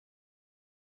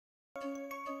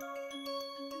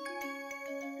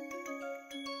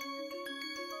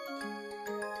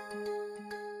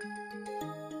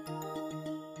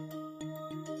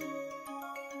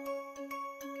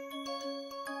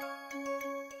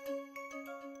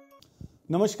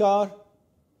Namaskar,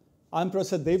 I'm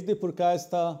Professor Devdi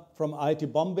Purkayastha from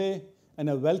IIT Bombay, and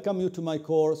I welcome you to my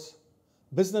course,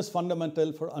 Business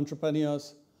Fundamental for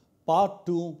Entrepreneurs, Part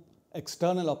 2,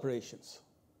 External Operations.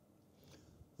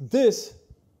 This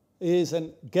is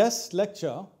a guest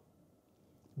lecture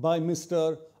by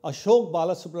Mr. Ashok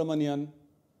Balasubramaniam,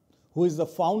 who is the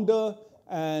founder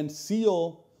and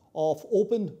CEO of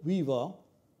OpenWeaver,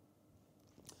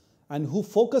 and who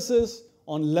focuses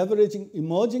on leveraging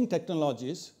emerging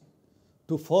technologies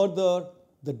to further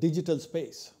the digital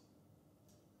space.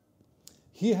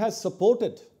 He has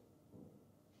supported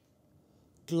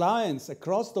clients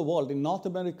across the world in North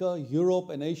America,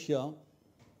 Europe, and Asia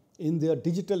in their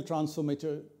digital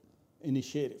transformation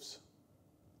initiatives.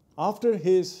 After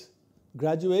his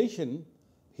graduation,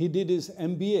 he did his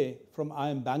MBA from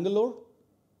IIM Bangalore,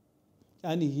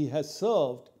 and he has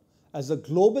served as a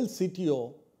Global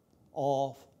CTO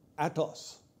of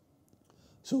Atos.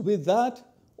 So with that,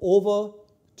 over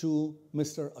to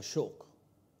Mr. Ashok.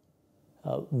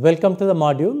 Welcome to the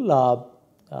module.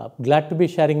 Glad to be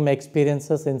sharing my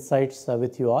experiences, insights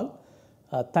with you all.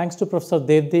 Thanks to Professor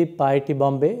Devdi, IIT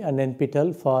Bombay and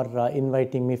NPTEL for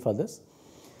inviting me for this.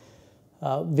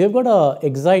 We've got an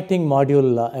exciting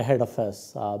module ahead of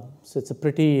us. So it's a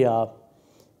pretty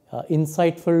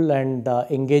insightful and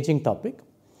engaging topic.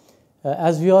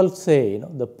 As we all say,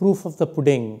 the proof of the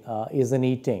pudding is in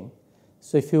eating.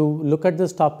 So if you look at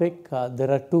this topic,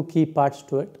 there are two key parts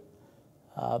to it.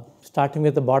 Starting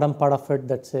with the bottom part of it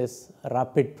that says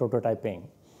rapid prototyping.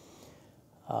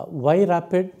 Why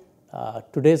rapid?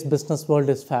 Today's business world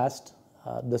is fast.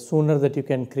 The sooner that you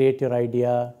can create your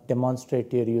idea,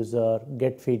 demonstrate to your user,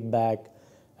 get feedback,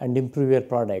 and improve your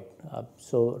product.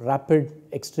 So rapid,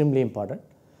 extremely important.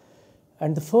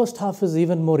 And the first half is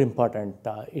even more important.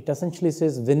 It essentially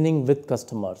says winning with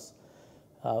customers.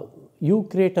 You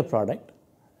create a product,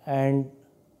 and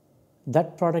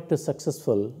that product is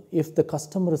successful if the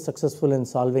customer is successful in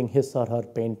solving his or her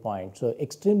pain point. So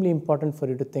extremely important for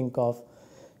you to think of,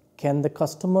 can the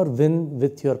customer win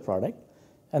with your product?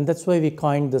 And that's why we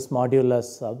coined this module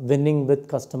as winning with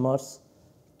customers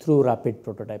through rapid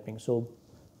prototyping. So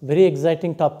very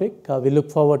exciting topic. We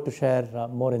look forward to share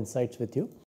more insights with you.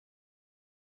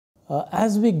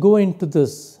 As we go into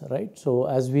this, right, so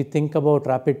as we think about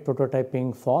rapid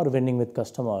prototyping for winning with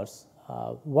customers,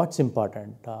 what's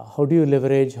important? How do you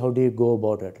leverage? How do you go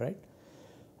about it, right?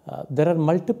 There are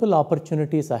multiple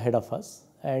opportunities ahead of us,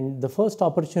 and the first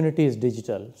opportunity is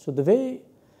digital. So the way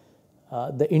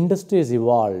the industry has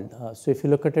evolved, so if you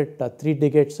look at it 3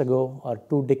 decades ago or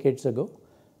 2 decades ago,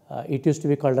 it used to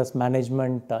be called as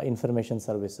management information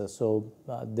services. So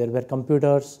there were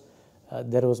computers,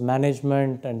 there was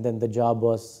management, and then the job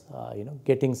was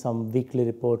getting some weekly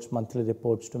reports, monthly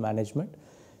reports to management.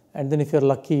 And then if you're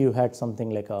lucky, you had something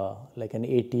like an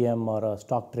ATM or a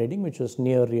stock trading, which was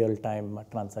near real-time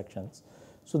transactions.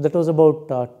 So that was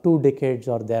about 2 decades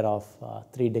or thereof,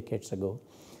 3 decades ago.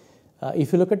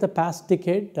 If you look at the past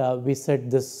decade, we said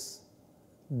this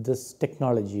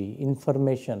technology,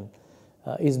 information,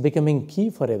 is becoming key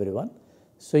for everyone.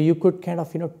 So you could kind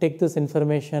of take this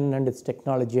information and its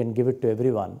technology and give it to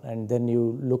everyone. And then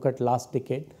you look at last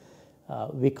decade,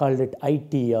 we called it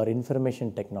IT or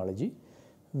information technology,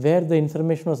 where the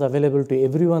information was available to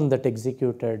everyone that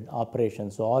executed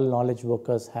operations. So all knowledge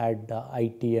workers had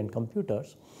IT and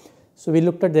computers. So we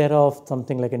looked at the era of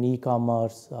something like an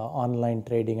e-commerce, online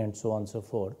trading, and so on and so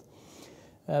forth.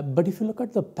 But if you look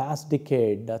at the past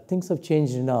decade, things have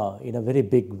changed in a very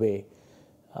big way.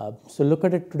 So look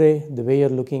at it today, the way you're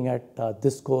looking at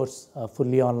this course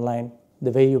fully online,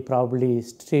 the way you probably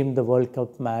streamed the World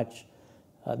Cup match,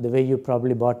 the way you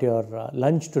probably bought your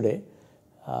lunch today.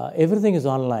 Everything is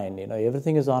online,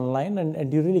 everything is online,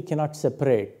 and you really cannot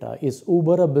separate. Is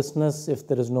Uber a business if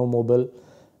there is no mobile?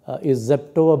 Is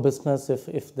Zepto a business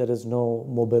if there is no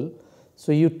mobile?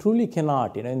 So you truly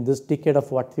cannot, in this decade of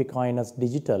what we coin as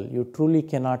digital, you truly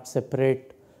cannot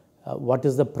separate what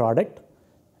is the product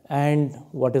and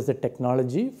what is the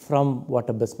technology from what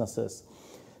a business is.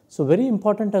 So very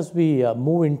important as we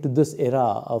move into this era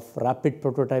of rapid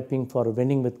prototyping for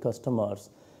winning with customers,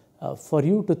 for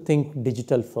you to think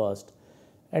digital first.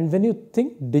 And when you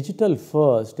think digital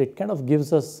first, it kind of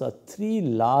gives us 3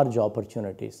 large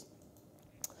opportunities.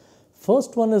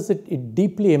 First one is it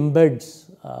deeply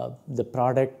embeds the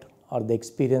product or the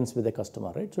experience with the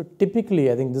customer, right? So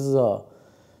typically, I think this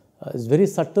is very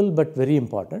subtle but very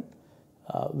important.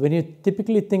 When you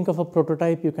typically think of a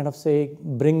prototype, you kind of say,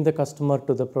 bring the customer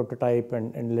to the prototype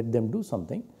and let them do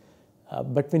something.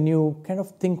 But when you kind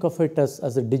of think of it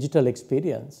as a digital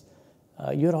experience,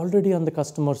 You're already on the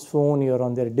customer's phone, you're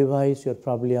on their device, you're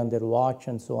probably on their watch,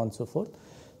 and so on and so forth.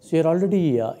 So you're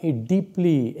already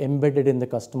deeply embedded in the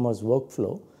customer's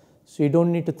workflow. So you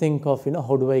don't need to think of,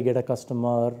 how do I get a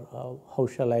customer? How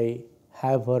shall I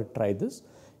have her try this?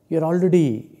 You're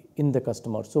already in the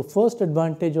customer. So first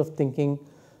advantage of thinking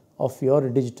of your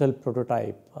digital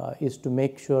prototype is to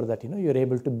make sure that, you're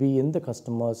able to be in the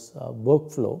customer's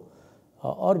workflow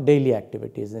or daily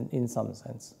activities in some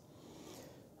sense.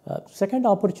 Second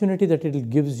opportunity that it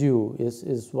gives you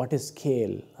is what is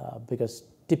scale, because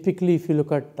typically if you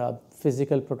look at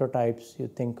physical prototypes, you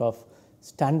think of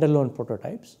standalone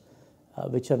prototypes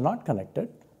which are not connected.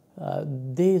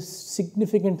 They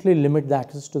significantly limit the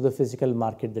access to the physical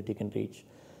market that you can reach.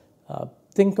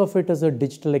 Think of it as a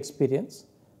digital experience.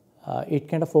 It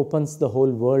kind of opens the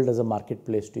whole world as a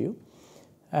marketplace to you.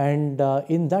 And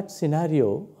in that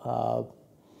scenario,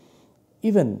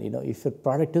 even if your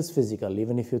product is physical,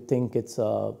 even if you think it's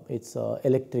a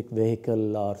electric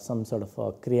vehicle or some sort of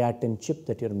a creatine chip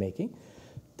that you're making,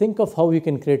 think of how you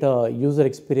can create a user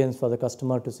experience for the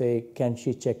customer to say, can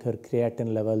she check her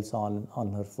creatine levels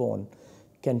on her phone?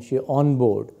 Can she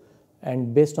onboard?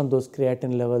 And based on those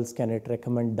creatine levels, can it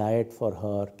recommend diet for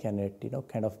her? Can it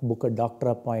kind of book a doctor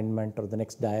appointment or the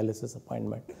next dialysis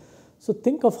appointment? So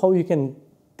think of how you can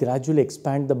gradually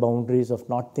expand the boundaries of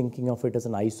not thinking of it as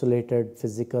an isolated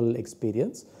physical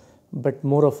experience, but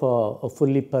more of a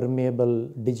fully permeable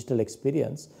digital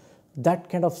experience. That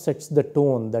kind of sets the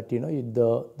tone that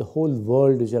the whole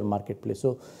world is your marketplace.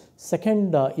 So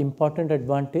second important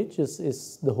advantage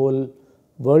is the whole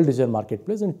world is your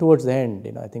marketplace. And towards the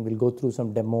end, I think we'll go through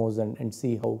some demos and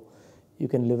see how you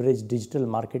can leverage digital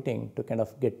marketing to kind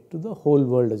of get to the whole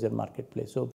world as your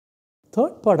marketplace. So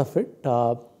third part of it,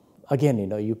 again,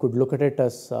 you could look at it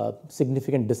as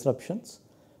significant disruptions,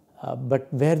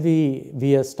 but where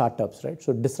we as startups, right?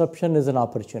 So disruption is an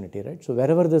opportunity, right? So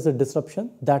wherever there's a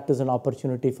disruption, that is an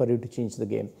opportunity for you to change the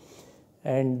game.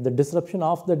 And the disruption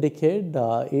of the decade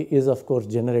is, of course,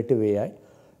 generative AI.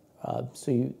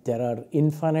 There are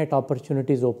infinite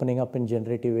opportunities opening up in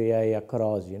generative AI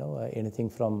across, anything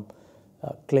from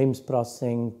claims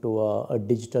processing to a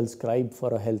digital scribe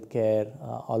for a healthcare,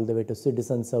 all the way to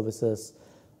citizen services.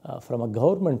 From a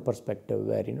government perspective,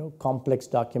 where complex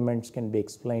documents can be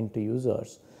explained to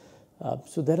users.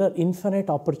 So there are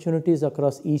infinite opportunities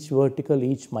across each vertical,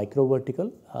 each micro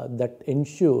vertical, that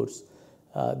ensures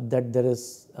that there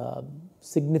is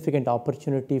significant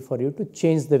opportunity for you to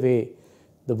change the way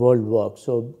the world works.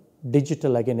 So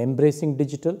digital, again, embracing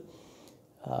digital.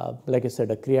 Like I said,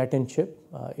 a creatine chip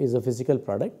is a physical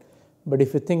product. But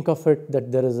if you think of it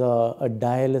that there is a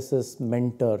dialysis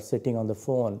mentor sitting on the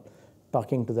phone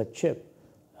talking to the chip,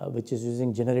 which is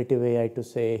using generative AI to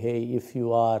say, hey, if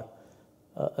you are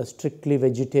a strictly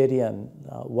vegetarian,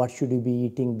 what should you be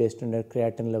eating based on your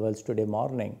creatine levels today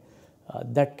morning?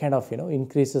 That kind of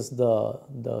increases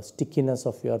the stickiness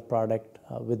of your product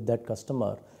with that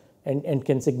customer and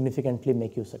can significantly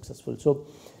make you successful. So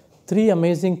three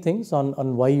amazing things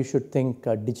on why you should think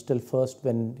digital first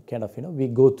when kind of we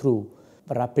go through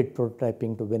rapid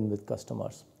prototyping to win with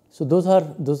customers. So those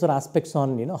are aspects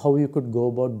on how you could go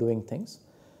about doing things.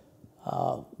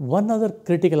 One other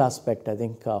critical aspect, I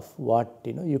think, of what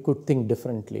you could think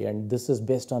differently, and this is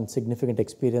based on significant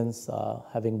experience,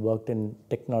 having worked in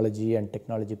technology and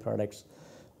technology products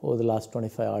over the last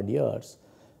 25 odd years.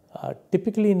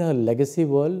 Typically in a legacy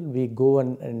world, we go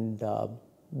and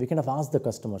we kind of ask the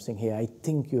customer saying, hey, I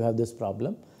think you have this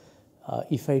problem.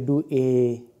 If I do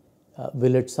A,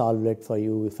 will it solve it for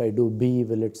you? If I do B,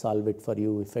 will it solve it for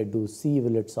you? If I do C,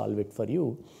 will it solve it for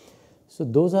you? So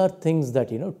those are things that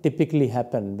typically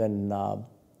happen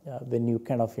when you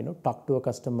kind of talk to a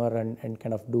customer and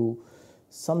kind of do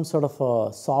some sort of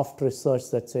a soft research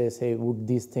that says, hey, would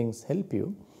these things help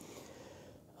you?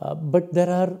 But there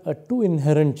are two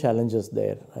inherent challenges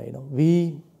there.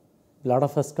 A lot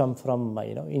of us come from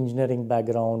engineering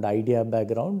background, idea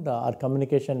background. Our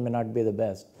communication may not be the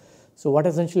best. So what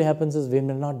essentially happens is we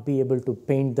may not be able to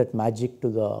paint that magic to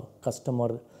the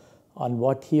customer on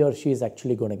what he or she is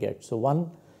actually going to get. So one,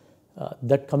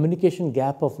 that communication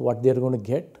gap of what they're going to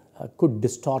get could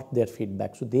distort their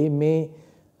feedback. So they may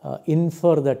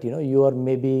infer that you are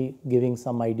maybe giving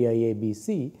some idea A, B,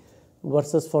 C,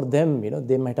 versus for them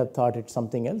they might have thought it's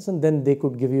something else, and then they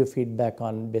could give you feedback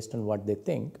based on what they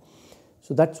think.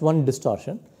 So that's one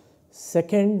distortion.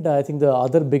 Second, I think the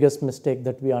other biggest mistake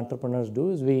that we entrepreneurs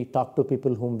do is we talk to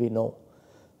people whom we know.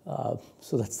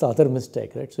 So that's the other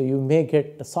mistake, right? So you may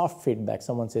get a soft feedback.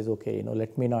 Someone says, okay,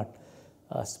 let me not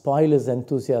spoil his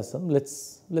enthusiasm.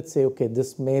 Let's say, okay,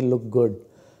 this may look good,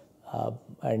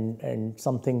 and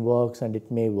something works and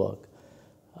it may work.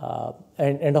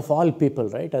 And of all people,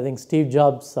 right? I think Steve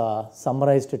Jobs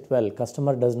summarized it well.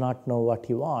 Customer does not know what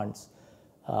he wants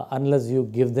unless you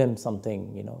give them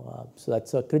something, so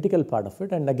that's a critical part of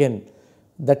it. And again,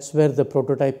 that's where the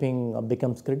prototyping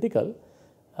becomes critical.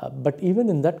 But even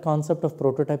in that concept of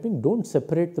prototyping, don't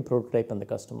separate the prototype and the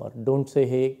customer. Don't say,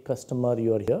 hey, customer,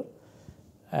 you are here,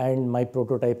 and my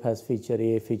prototype has feature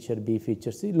A, feature B,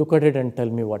 feature C. Look at it and tell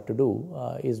me what to do,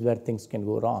 is where things can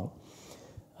go wrong.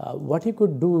 What you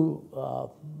could do,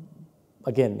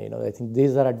 again, I think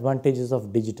these are advantages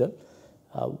of digital.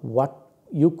 What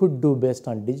you could do based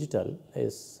on digital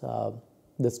is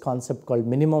this concept called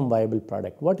minimum viable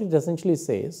product. What it essentially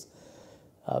says,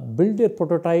 build your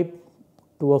prototype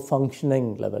to a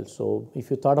functioning level. So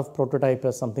if you thought of prototype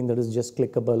as something that is just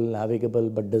clickable, navigable,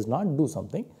 but does not do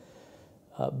something,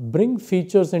 bring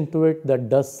features into it that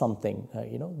does something,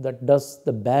 that does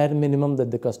the bare minimum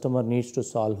that the customer needs to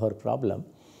solve her problem,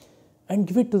 and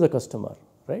give it to the customer,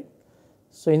 right?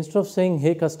 So instead of saying,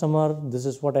 hey customer, this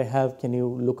is what I have, can you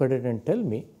look at it and tell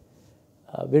me?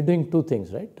 We're doing two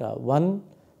things, right? One,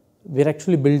 we're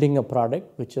actually building a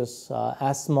product which is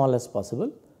as small as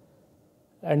possible.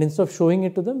 And instead of showing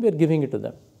it to them, we're giving it to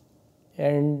them.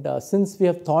 And since we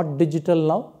have thought digital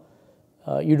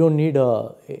now, you don't need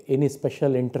any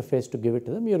special interface to give it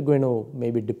to them. You're going to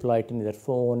maybe deploy it in their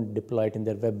phone, deploy it in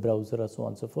their web browser, or so on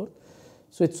and so forth.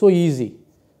 So it's so easy.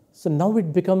 So now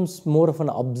it becomes more of an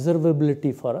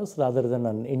observability for us rather than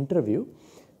an interview.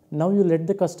 Now you let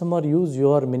the customer use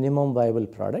your minimum viable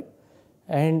product,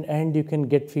 and you can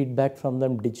get feedback from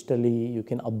them digitally. You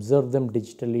can observe them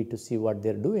digitally to see what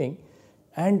they're doing.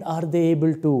 And are they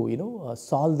able to,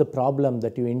 solve the problem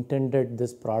that you intended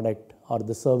this product or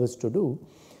the service to do?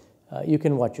 You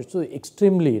can watch it. So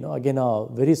extremely, again, a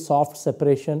very soft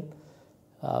separation,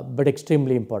 but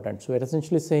extremely important. So we're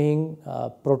essentially saying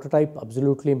prototype,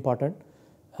 absolutely important.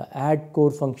 Add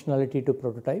core functionality to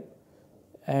prototype.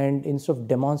 And instead of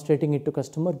demonstrating it to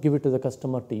customer, give it to the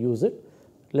customer to use it.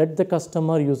 Let the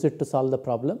customer use it to solve the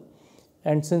problem.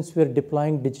 And since we're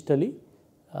deploying digitally,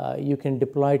 you can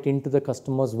deploy it into the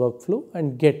customer's workflow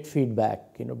and get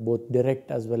feedback, both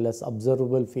direct as well as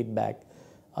observable feedback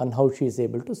on how she is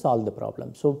able to solve the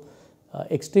problem. So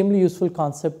extremely useful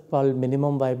concept called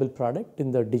minimum viable product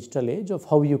in the digital age of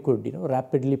how you could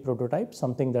rapidly prototype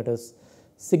something that is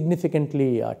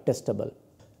significantly testable.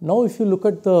 Now if you look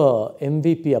at the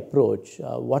MVP approach,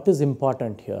 what is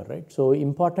important here, right? So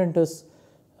important is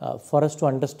for us to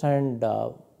understand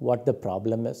what the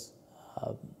problem is.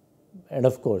 And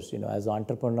of course, as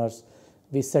entrepreneurs,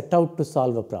 we set out to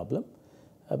solve a problem,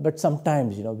 but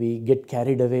sometimes, we get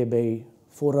carried away by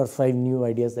 4 or 5 new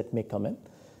ideas that may come in.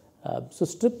 So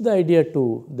strip the idea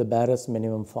to the barest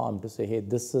minimum form to say, hey,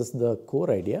 this is the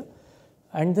core idea,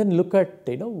 and then look at,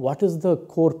 what is the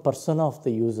core persona of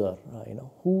the user,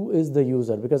 who is the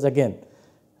user? Because again,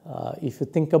 if you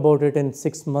think about it in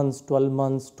 6 months, 12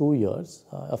 months, 2 years,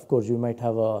 of course, you might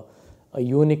have a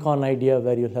unicorn idea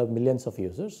where you'll have millions of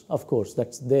users. Of course,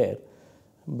 that's there.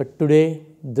 But today,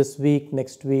 this week,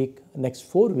 next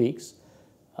 4 weeks,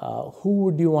 who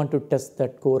would you want to test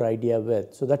that core idea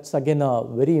with? So that's again a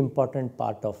very important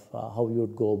part of how you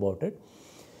would go about it.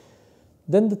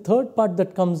 Then the third part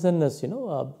that comes in is,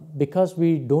 because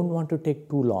we don't want to take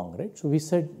too long, right? So we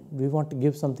said we want to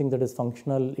give something that is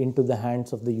functional into the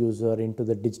hands of the user, into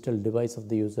the digital device of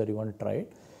the user. You want to try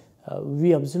it.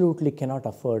 We absolutely cannot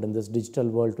afford in this digital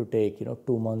world to take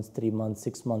 2 months, 3 months,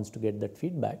 6 months to get that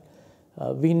feedback.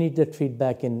 We need that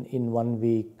feedback in 1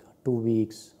 week, 2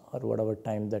 weeks, or whatever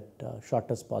time that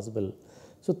shortest possible.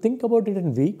 So think about it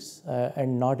in weeks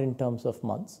and not in terms of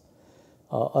months.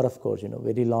 Or of course,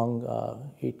 very long,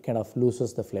 it kind of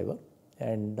loses the flavor,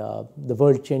 and the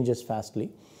world changes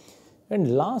fastly.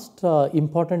 And last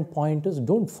important point is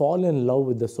don't fall in love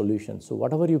with the solution. So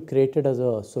whatever you created as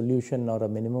a solution or a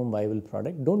minimum viable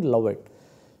product, don't love it.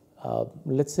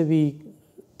 Let's say we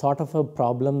thought of a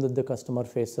problem that the customer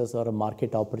faces or a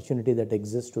market opportunity that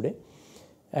exists today,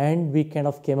 and we kind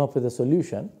of came up with a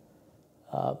solution.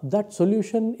 That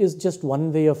solution is just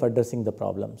one way of addressing the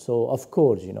problem. So of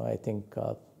course, I think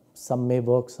some may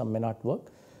work, some may not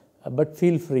work, but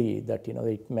feel free that,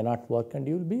 it may not work and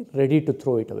you'll be ready to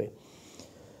throw it away.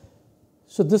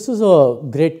 So this is a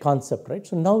great concept, right?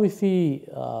 So now if we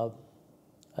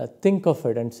think of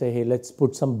it and say, hey, let's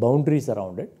put some boundaries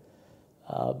around it.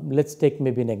 Let's take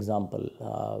maybe an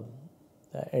example.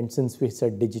 And since we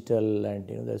said digital and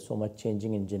there's so much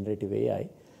changing in generative AI,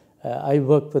 I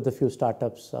worked with a few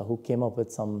startups who came up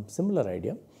with some similar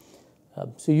idea.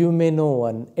 So you may know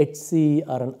an Etsy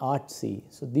or an Artsy.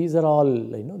 So these are all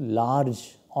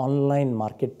large online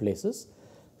marketplaces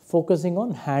focusing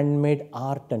on handmade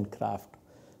art and craft.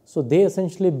 So they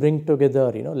essentially bring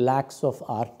together, lakhs of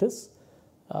artists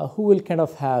who will kind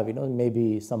of have,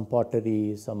 maybe some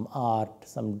pottery, some art,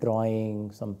 some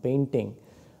drawing, some painting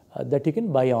that you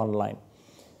can buy online.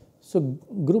 So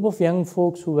group of young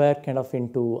folks who were kind of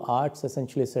into arts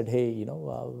essentially said, hey,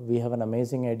 we have an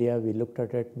amazing idea. We looked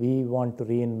at it. We want to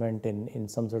reinvent in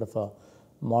some sort of a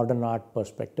modern art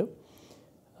perspective.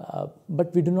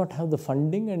 But we do not have the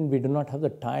funding and we do not have the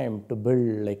time to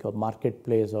build like a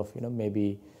marketplace of,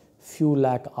 maybe few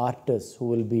lakh artists who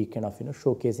will be kind of,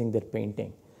 showcasing their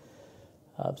painting.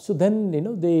 So then,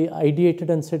 they ideated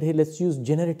and said, hey, let's use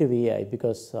generative AI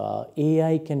because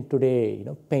AI can today,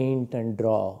 paint and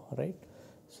draw, right?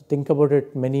 So think about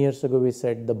it. Many years ago, we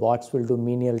said the bots will do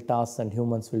menial tasks and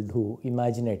humans will do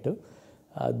imaginative.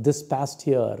 This past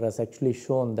year has actually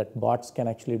shown that bots can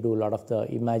actually do a lot of the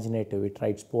imaginative. It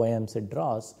writes poems, it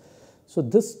draws. So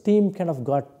this team kind of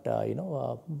got,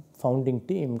 founding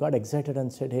team got excited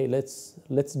and said, hey, let's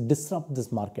disrupt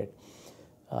this market.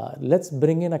 Let's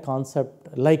bring in a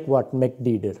concept like what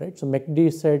McD did, right? So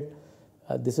McD said,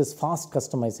 this is fast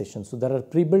customization. So there are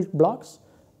pre-built blocks,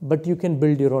 but you can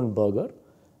build your own burger.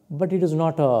 But it is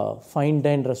not a fine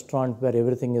dine restaurant where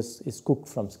everything is cooked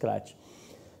from scratch.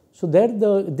 So there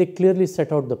they clearly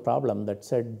set out the problem that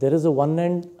said there is a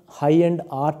one-end high-end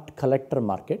art collector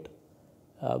market,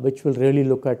 which will really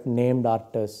look at named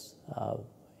artists,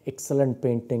 excellent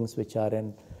paintings which are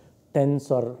in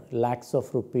tens or lakhs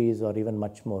of rupees or even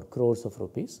much more, crores of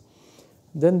rupees.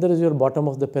 Then there is your bottom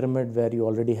of the pyramid where you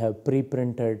already have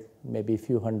pre-printed, maybe a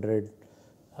few hundred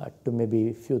to maybe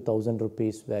a few thousand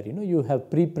rupees where you have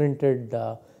pre-printed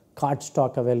card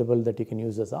stock available that you can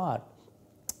use as art.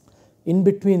 In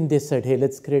between they said, hey,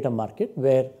 let's create a market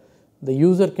where the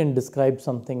user can describe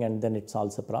something and then it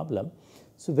solves a problem.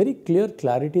 So very clear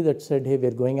clarity that said, hey,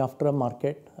 we're going after a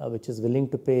market which is willing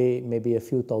to pay maybe a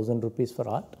few thousand rupees for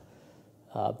art.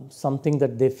 Something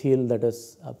that they feel that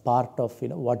is a part of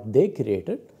what they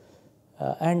created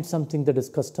and something that is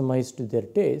customized to their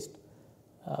taste,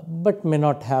 but may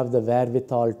not have the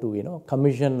wherewithal to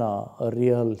commission a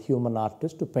real human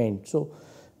artist to paint. So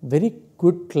very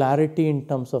good clarity in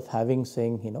terms of having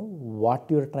saying what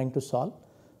you're trying to solve,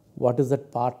 what is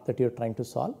that part that you're trying to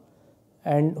solve,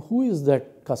 and who is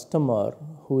that customer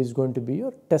who is going to be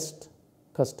your test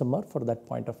customer for that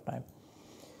point of time.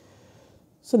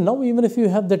 So now even if you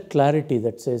have that clarity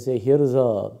that says, hey, here is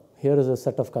a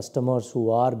set of customers who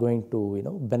are going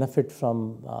to benefit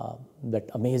from that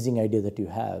amazing idea that you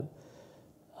have,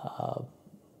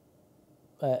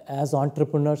 as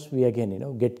entrepreneurs we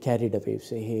again get carried away,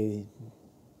 say, hey,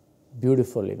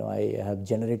 beautiful, I have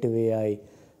generative AI,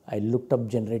 I looked up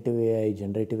generative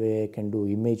AI can do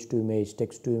image to image,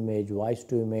 text to image, voice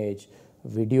to image,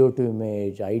 video to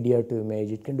image, idea to image,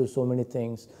 it can do so many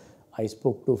things. I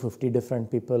spoke to 50 different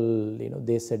people,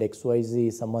 they said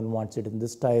XYZ, someone wants it in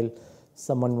this style,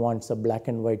 someone wants a black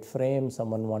and white frame,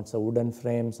 someone wants a wooden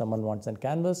frame, someone wants a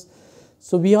canvas.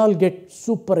 So we all get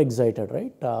super excited,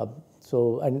 right?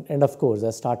 And of course,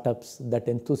 as startups, that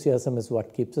enthusiasm is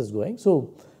what keeps us going.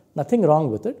 So nothing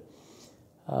wrong with it,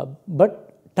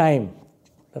 but time,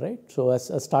 right? So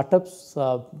as startups,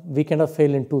 we kind of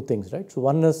fail in two things, right? So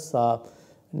one is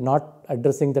not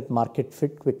addressing that market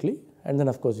fit quickly. And then,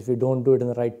 of course, if you don't do it in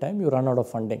the right time, you run out of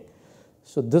funding.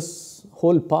 So this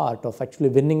whole part of actually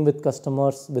winning with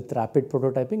customers with rapid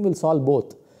prototyping will solve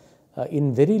both.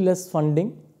 In very less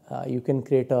funding, you can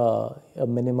create a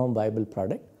minimum viable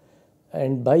product.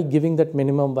 And by giving that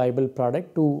minimum viable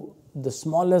product to the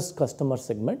smallest customer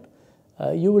segment,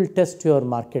 you will test your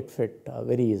market fit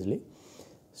very easily.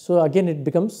 So again, it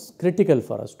becomes critical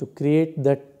for us to create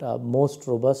that most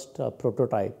robust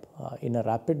prototype in a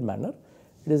rapid manner.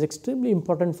 It is extremely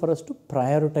important for us to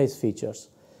prioritize features.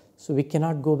 So we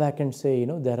cannot go back and say,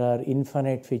 there are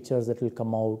infinite features that will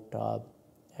come out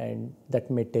and that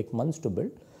may take months to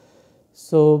build.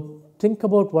 So think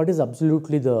about what is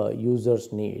absolutely the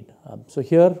user's need. So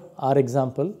here, our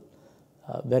example,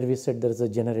 where we said there is a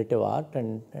generative art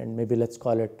and maybe let's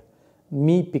call it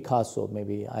me Picasso.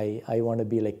 Maybe I want to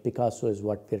be like Picasso is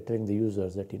what we're telling the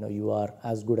users that, you are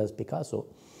as good as Picasso.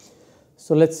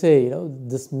 So let's say,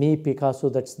 this me Picasso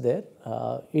that's there,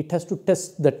 it has to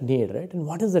test that need, right? And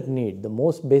what is that need? The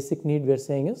most basic need we're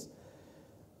saying is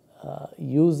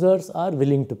users are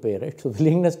willing to pay, right? So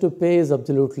willingness to pay is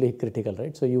absolutely critical,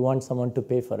 right? So you want someone to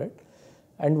pay for it.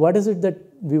 And what is it that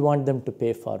we want them to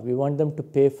pay for? We want them to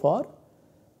pay for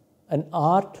an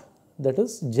art that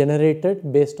is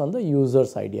generated based on the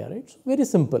user's idea, right? So very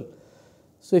simple.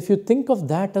 So if you think of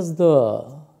that as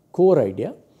the core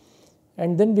idea,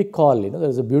 And then we call,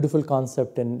 there's a beautiful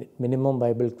concept in minimum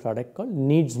viable product called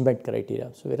needs met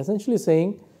criteria. So we're essentially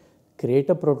saying, create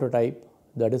a prototype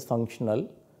that is functional,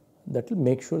 that will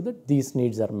make sure that these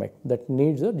needs are met. That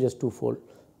needs are just twofold.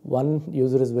 One,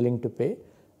 user is willing to pay,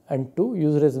 and two,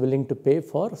 user is willing to pay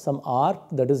for some art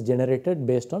that is generated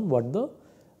based on what the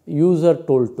user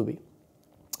told to be.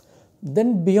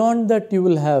 Then beyond that, you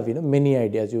will have many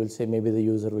ideas. You will say maybe the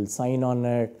user will sign on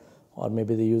it, or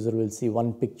maybe the user will see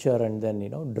one picture and then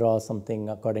draw something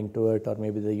according to it, or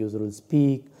maybe the user will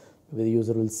speak, maybe the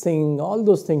user will sing. All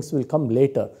those things will come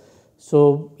later.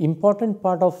 So important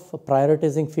part of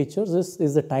prioritizing features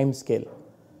is the time scale.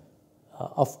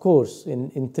 Of course,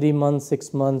 in 3 months,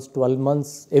 6 months, 12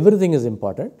 months, everything is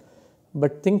important.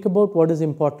 But think about what is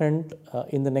important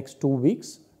in the next 2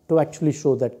 weeks to actually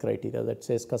show that criteria that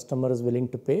says customer is willing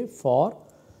to pay for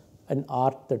an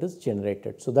art that is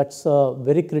generated. So that's a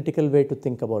very critical way to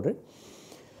think about it.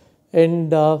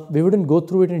 And we wouldn't go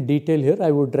through it in detail here. I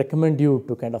would recommend you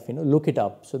to kind of look it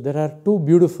up. So there are two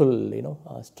beautiful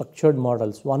structured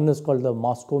models. One is called the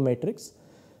Moscow matrix,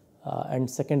 and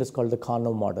second is called the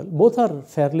Kano model. Both are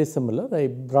fairly similar. I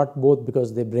brought both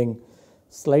because they bring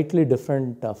slightly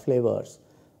different flavors.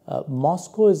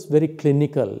 Moscow is very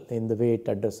clinical in the way it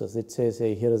addresses. It says,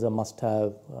 hey, here is a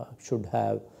must-have, should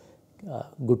have,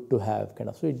 good to have kind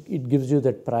of. So it gives you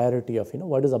that priority of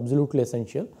what is absolutely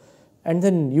essential. And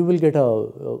then you will get a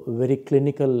very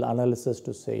clinical analysis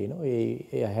to say,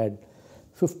 I had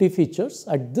 50 features.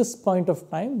 At this point of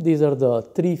time, these are the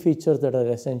 3 features that are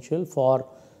essential for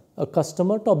a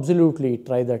customer to absolutely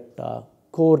try that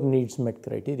core needs met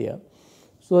criteria.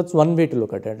 So that's one way to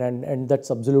look at it, and that's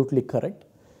absolutely correct.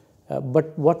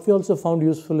 But what we also found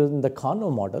useful in the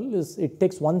Kano model is it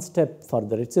takes one step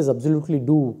further. It says absolutely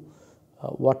do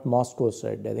what Moscow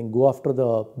said. I think go after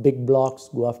the big blocks,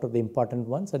 go after the important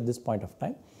ones at this point of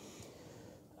time.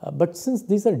 But since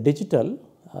these are digital,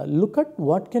 look at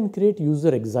what can create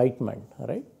user excitement,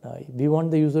 right? We want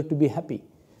the user to be happy.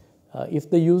 If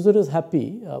the user is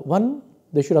happy, one,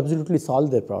 they should absolutely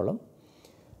solve their problem.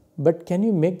 But can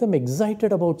you make them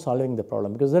excited about solving the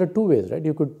problem? Because there are two ways, right?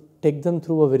 You could take them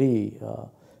through a very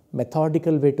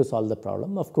methodical way to solve the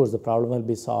problem. Of course, the problem will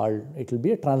be solved. It will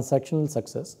be a transactional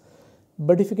success.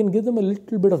 But if you can give them a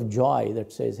little bit of joy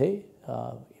that says, hey,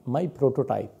 my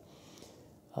prototype,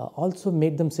 also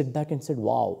make them sit back and say,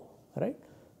 wow, right?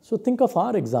 So think of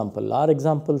our example. Our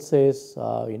example says,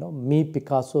 me,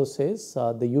 Picasso says,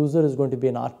 the user is going to be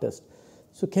an artist.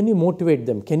 So can you motivate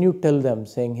them? Can you tell them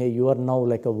saying, hey, you are now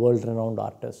like a world-renowned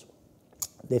artist?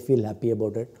 They feel happy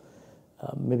about it.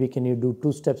 Maybe can you do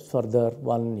 2 steps further?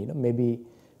 One, maybe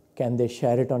can they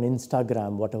share it on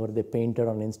Instagram, whatever they painted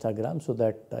on Instagram, so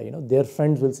that their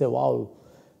friends will say, wow,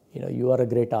 you are a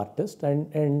great artist.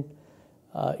 And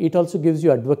it also gives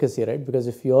you advocacy, right? Because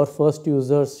if your first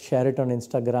users share it on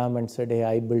Instagram and said, hey,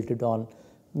 I built it on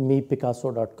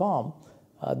mepicasso.com,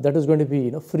 that is going to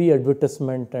be free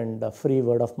advertisement and free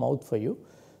word of mouth for you.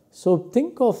 So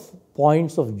think of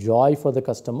points of joy for the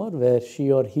customer where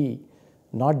she or he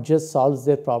not just solves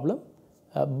their problem,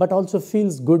 but also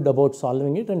feels good about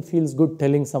solving it and feels good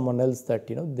telling someone else that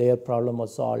their problem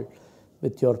was solved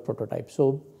with your prototype.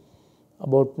 So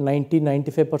about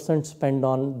 90-95% spend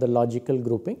on the logical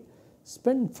grouping.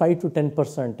 Spend 5 to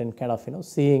 10% in kind of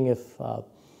seeing if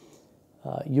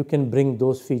you can bring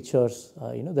those features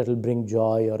that will bring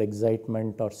joy or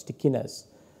excitement or stickiness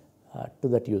to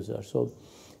that user. So,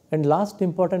 and last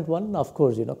important one, of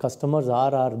course, customers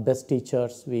are our best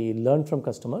teachers. We learn from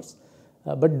customers,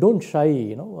 but don't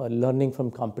shy, learning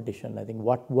from competition. I think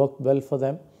what worked well for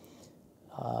them,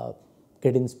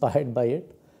 get inspired by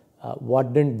it.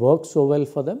 What didn't work so well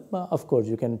for them, of course,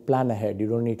 you can plan ahead. You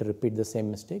don't need to repeat the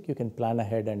same mistake. You can plan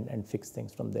ahead and fix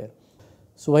things from there.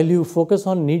 So while you focus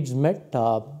on needs met,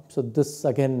 so this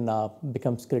again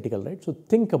becomes critical, right? So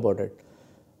think about it.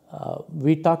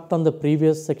 We talked on the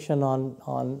previous section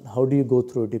on how do you go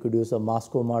through it. You could use a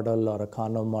Moscow model or a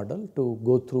Kano model to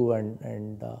go through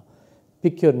and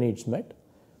pick your needs met.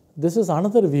 This is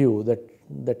another view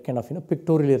that kind of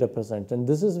pictorially represents, and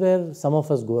this is where some of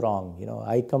us go wrong.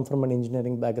 I come from an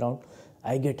engineering background.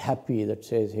 I get happy that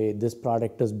says, hey, this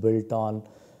product is built on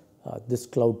this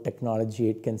cloud technology.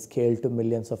 It can scale to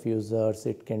millions of users.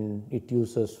 It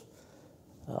uses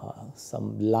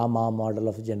some llama model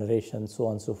of generation, so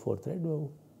on and so forth. Right? Well,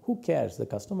 who cares? The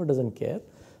customer doesn't care,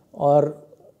 or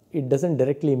it doesn't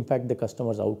directly impact the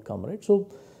customer's outcome. Right?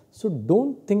 So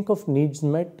don't think of needs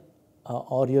met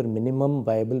or your minimum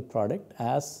viable product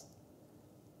as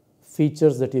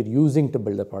features that you're using to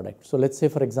build the product. So let's say,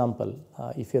 for example,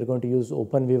 if you're going to use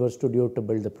OpenWeaver Studio to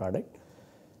build the product,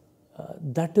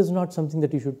 that is not something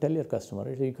that you should tell your customer.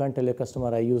 Right? You can't tell your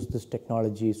customer, I use this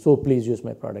technology, so please use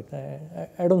my product.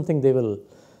 I don't think they will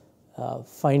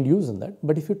find use in that.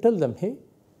 But if you tell them, hey,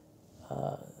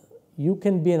 you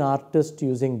can be an artist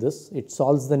using this, it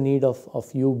solves the need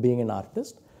of you being an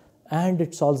artist, and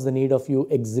it solves the need of you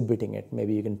exhibiting it.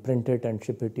 Maybe you can print it and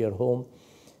ship it to your home,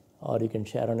 or you can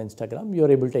share on Instagram,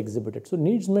 you're able to exhibit it. So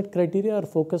needs met criteria are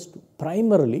focused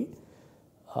primarily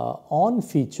on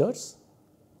features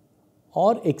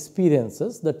or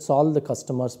experiences that solve the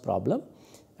customer's problem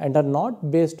and are not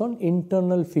based on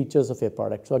internal features of a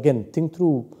product. So again, think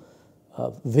through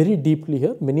very deeply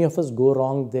here. Many of us go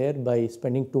wrong there by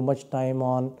spending too much time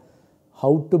on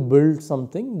how to build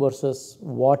something versus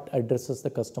what addresses the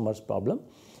customer's problem.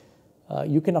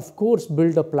 You can of course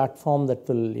build a platform that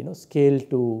will scale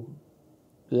to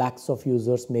lakhs of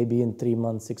users maybe in 3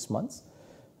 months, 6 months.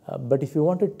 But if you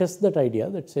want to test that idea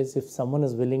that says if someone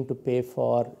is willing to pay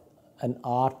for an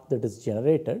art that is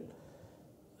generated,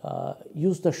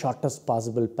 use the shortest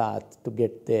possible path to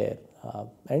get there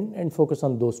and focus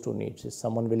on those two needs. Is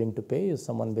someone willing to pay? Is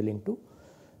someone willing to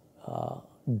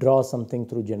draw something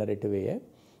through generative AI?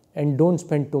 And don't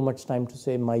spend too much time to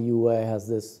say my UI has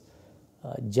this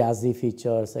jazzy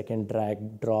features, I can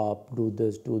drag, drop, do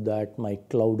this, do that, my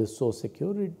cloud is so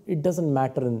secure. It doesn't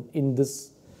matter in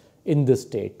this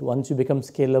state. Once you become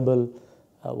scalable,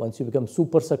 once you become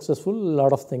super successful, a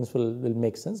lot of things will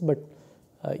make sense. But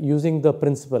using the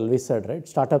principle we said, right?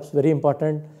 Startups very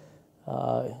important,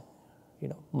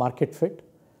 market fit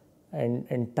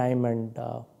and time and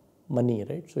money,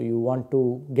 right? So you want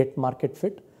to get market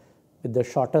fit with the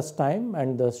shortest time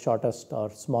and the shortest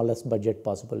or smallest budget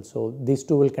possible. So these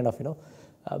two will kind of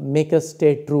make us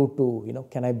stay true to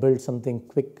can I build something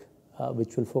quick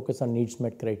which will focus on needs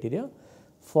met criteria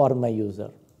for my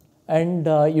user. And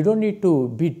you don't need to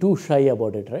be too shy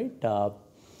about it, right?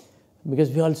 Because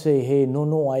we all say, hey,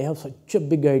 no, I have such a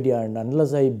big idea, and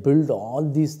unless I build all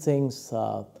these things,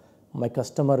 my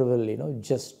customer will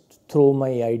just throw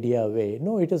my idea away.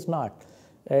 No, it is not.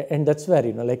 And that's where,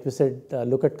 like we said,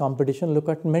 look at competition, look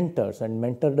at mentors. And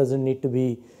mentor doesn't need to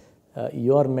be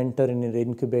your mentor in an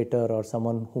incubator or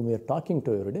someone whom you're talking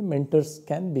to every day. Mentors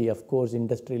can be, of course,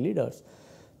 industry leaders.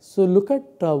 So look at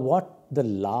what the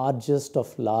largest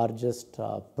of largest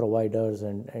providers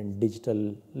and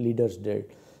digital leaders did.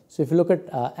 So if you look at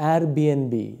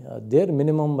Airbnb, their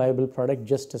minimum viable product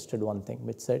just tested one thing,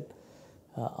 which said,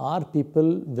 are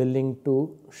people willing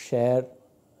to share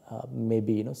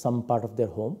maybe some part of their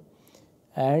home,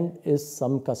 and is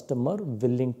some customer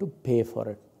willing to pay for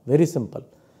it? Very simple.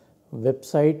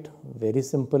 Website, very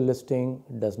simple listing,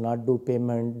 does not do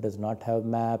payment, does not have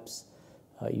maps,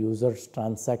 users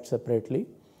transact separately,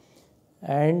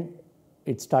 and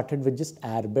it started with just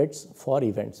airbeds for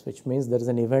events, which means there is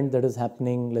an event that is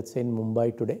happening, let's say in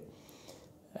Mumbai today,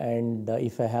 and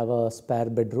if I have a spare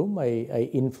bedroom, I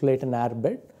inflate an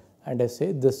airbed and I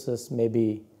say this is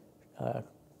maybe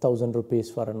 1,000 rupees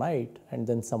for a night, and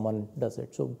then someone does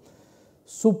it. So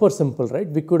super simple, right?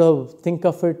 We could have think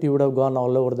of it, you would have gone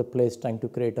all over the place trying to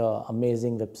create an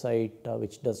amazing website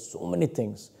which does so many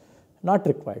things. Not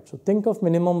required. So think of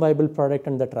minimum viable product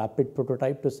and that rapid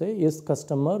prototype to say, is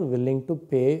customer willing to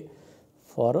pay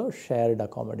for a shared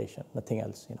accommodation? Nothing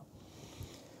else.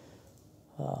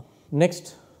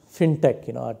 Next,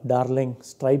 fintech. Our darling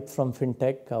Stripe from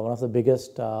fintech, one of the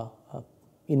biggest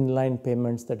inline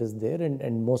payments that is there,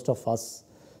 and most of us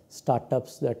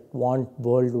startups that want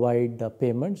worldwide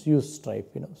payments use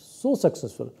Stripe. So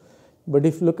successful. But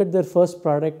if you look at their first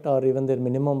product or even their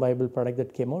minimum viable product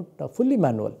that came out, fully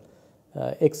manual.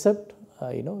 Except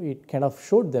it kind of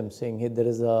showed them saying, hey, there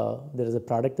is a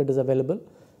product that is available.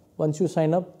 Once you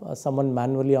sign up, someone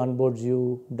manually onboards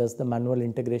you, does the manual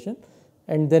integration,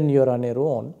 and then you're on your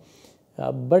own.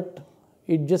 But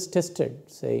it just tested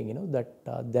saying that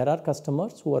there are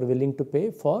customers who are willing to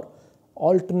pay for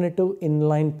alternative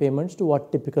inline payments to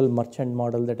what typical merchant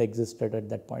model that existed at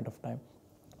that point of time.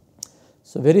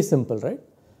 So very simple, right?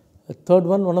 The third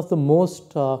one of the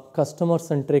most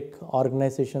customer-centric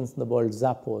organizations in the world,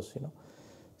 Zappos.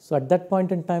 So at that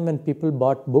point in time when people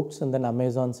bought books and then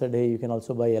Amazon said, hey, you can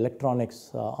also buy electronics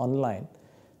online,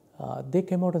 they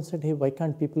came out and said, hey, why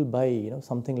can't people buy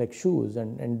something like shoes?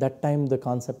 And that time the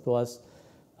concept was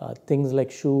things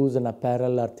like shoes and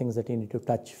apparel are things that you need to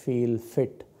touch, feel,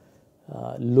 fit,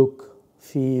 look,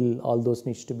 feel, all those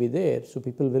needs to be there. So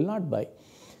people will not buy.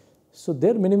 So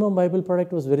their minimum viable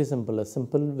product was very simple, a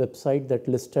simple website that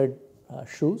listed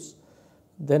shoes.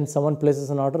 Then someone places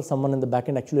an order, someone in the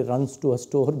backend actually runs to a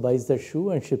store, buys the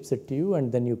shoe and ships it to you,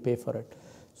 and then you pay for it.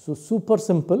 So super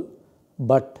simple,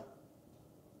 but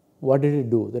what did it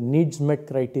do? The needs met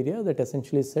criteria that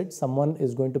essentially said someone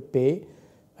is going to pay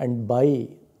and buy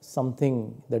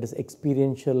something that is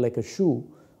experiential like a shoe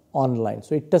online.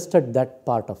 So it tested that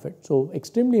part of it. So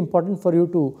extremely important for you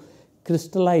to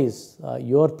crystallize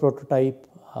your prototype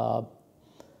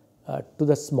to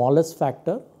the smallest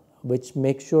factor, which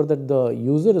makes sure that the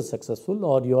user is successful,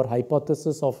 or your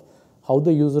hypothesis of how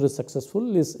the user is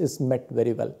successful is met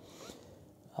very well.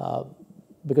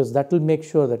 Because that will make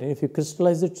sure that if you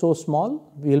crystallize it so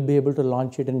small, we will be able to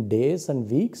launch it in days and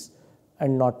weeks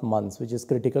and not months, which is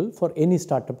critical for any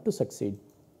startup to succeed.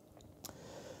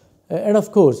 And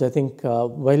of course, I think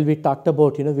while we talked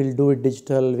about, we'll do it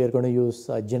digital, we are going to use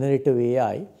generative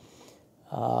AI,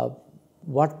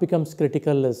 what becomes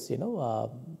critical is,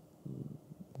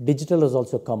 digital has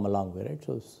also come a long way, right?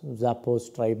 So Zappos,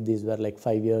 Stripe, these were like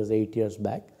 5 years, 8 years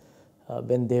back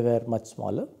when they were much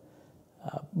smaller.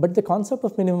 But the concept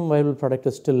of minimum viable product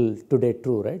is still today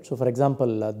true, right? So for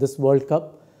example, this World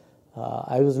Cup,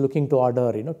 I was looking to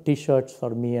order, T-shirts for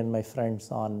me and my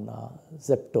friends on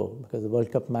Zepto, because the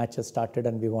World Cup match has started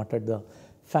and we wanted the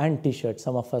fan T-shirt.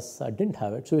 Some of us didn't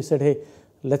have it. So we said, hey,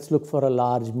 let's look for a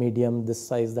large, medium, this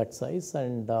size, that size.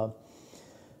 And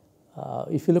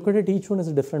if you look at it, each one is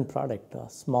a different product.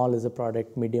 Small is a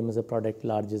product, medium is a product,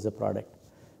 large is a product.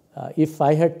 If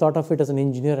I had thought of it as an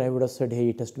engineer, I would have said, hey,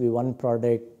 it has to be one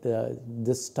product,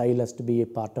 this style has to be a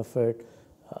part of it,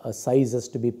 a size has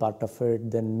to be part of it,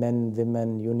 then men,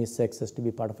 women, unisex has to be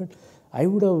part of it. I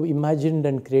would have imagined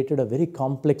and created a very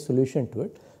complex solution to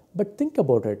it. But think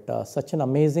about it, such an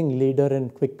amazing leader in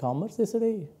quick commerce, they said,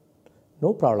 hey,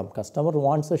 no problem, customer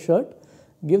wants a shirt,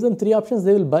 give them 3 options,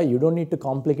 they will buy. You don't need to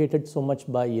complicate it so much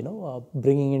by,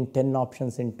 bringing in 10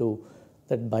 options into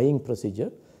that buying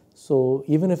procedure. So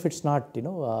even if it's not,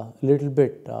 a little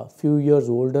bit, few years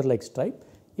older like Stripe,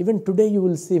 even today you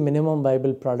will see minimum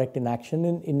viable product in action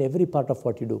in every part of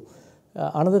what you do.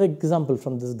 Another example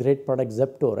from this great product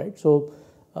Zepto, right? So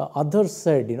others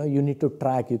said, you need to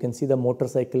track, you can see the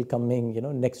motorcycle coming,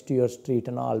 next to your street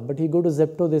and all. But you go to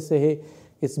Zepto, they say, hey,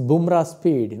 it's Bumrah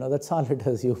speed, that's all it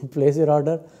is. You place your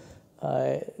order,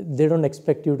 they don't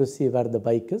expect you to see where the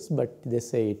bike is, but they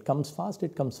say it comes fast,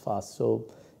 it comes fast. So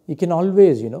you can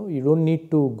always, you don't need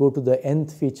to go to the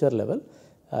nth feature level.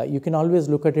 You can always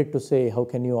look at it to say, how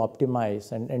can you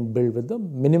optimize and build with the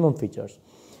minimum features.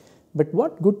 But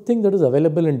what good thing that is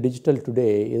available in digital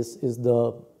today is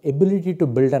the ability to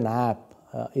build an app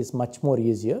is much more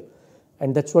easier.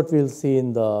 And that's what we'll see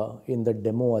in the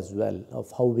demo as well,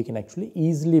 of how we can actually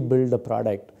easily build a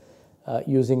product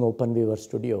using OpenWeaver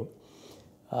Studio.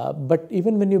 But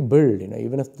even when you build,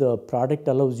 even if the product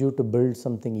allows you to build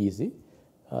something easy,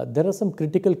 there are some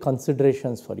critical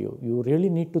considerations for you. You really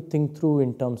need to think through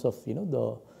in terms of,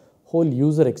 the whole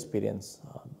user experience.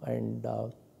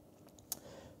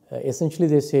 Essentially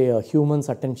they say a human's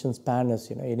attention span is,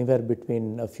 anywhere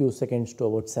between a few seconds to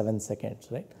about 7 seconds,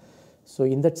 right? So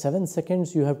in that 7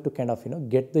 seconds, you have to kind of,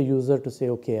 get the user to say,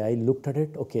 okay, I looked at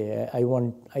it, okay,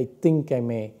 I think I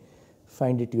may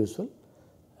find it useful.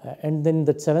 And then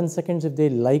that 7 seconds, if they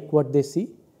like what they see,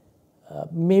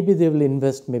 maybe they will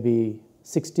invest maybe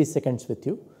 60 seconds with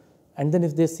you. And then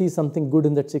if they see something good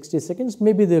in that 60 seconds,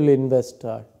 maybe they will invest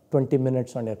 20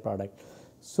 minutes on your product.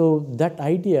 So that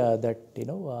idea that,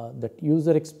 that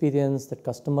user experience, that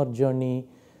customer journey,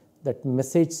 that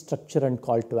message structure and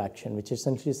call to action, which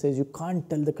essentially says you can't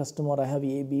tell the customer I have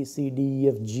A, B, C, D, E,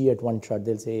 F, G at one shot.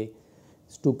 They'll say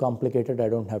it's too complicated, I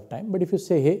don't have time. But if you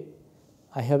say, hey,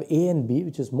 I have A and B,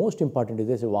 which is most important,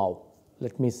 they say, wow,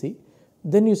 let me see.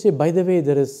 Then you say, by the way,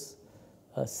 there is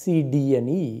C, D, and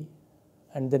E.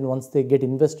 And then once they get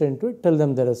invested into it, tell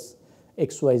them there is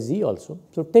X, Y, Z also.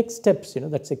 So take steps,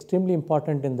 that's extremely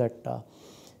important in that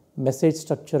message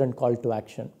structure and call to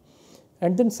action.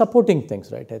 And then supporting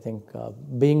things, right? I think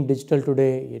being digital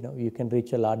today, you can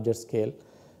reach a larger scale.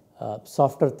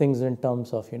 Softer things in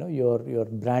terms of, your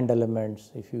brand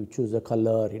elements. If you choose a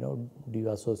color, do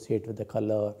you associate with the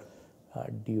color?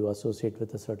 Do you associate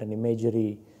with a certain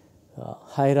imagery?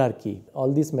 Hierarchy.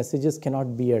 All these messages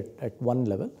cannot be at one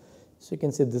level. So you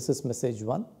can say this is message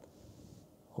 1.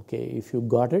 Okay, if you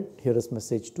got it, here is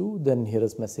message 2, then here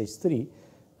is message 3.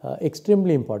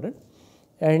 Extremely important.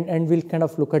 And we'll kind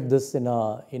of look at this in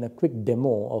a quick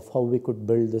demo of how we could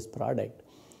build this product.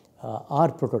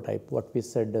 Our prototype, what we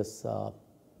said is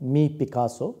Me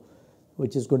Picasso,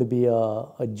 which is going to be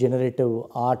a generative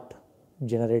art,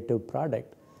 generative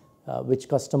product, which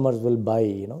customers will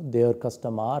buy, their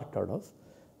custom art out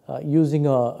of, using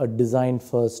a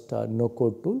design-first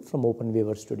no-code tool from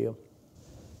OpenWeaver Studio.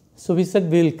 So we said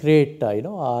we'll create,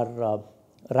 our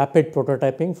rapid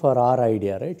prototyping for our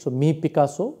idea, right? So Me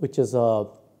Picasso, which is a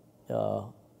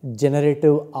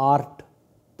generative art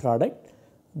product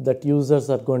that users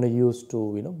are going to use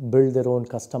to build their own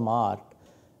custom art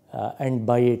and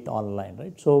buy it online,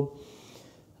 right? So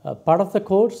part of the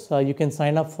course, you can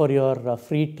sign up for your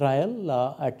free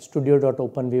trial at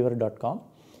studio.openweaver.com.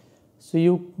 So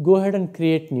you go ahead and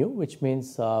create new, which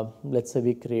means let's say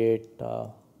we create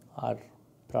our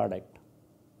product.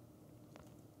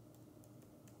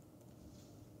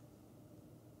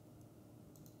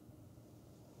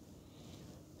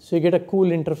 So you get a cool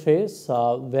interface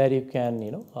where you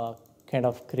can kind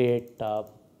of create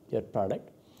your product.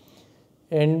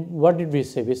 And what did we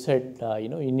say? We said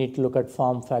you need to look at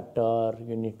form factor,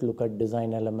 you need to look at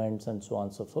design elements, and so on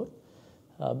and so forth.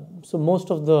 So most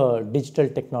of the digital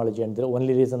technology, and the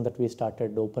only reason that we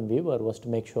started OpenWeaver was to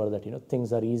make sure that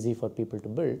things are easy for people to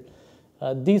build.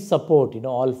 These support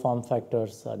all form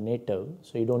factors are native,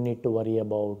 so you don't need to worry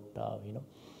about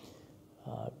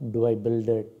do I build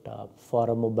it for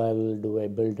a mobile, do I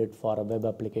build it for a web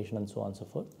application, and so on and so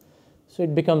forth. So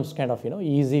it becomes kind of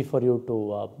easy for you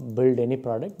to build any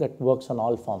product that works on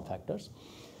all form factors.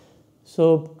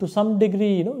 So to some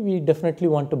degree, we definitely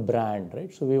want to brand,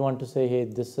 right? So we want to say, hey,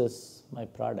 this is my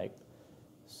product.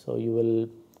 So you will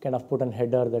kind of put a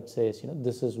header that says,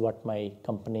 this is what my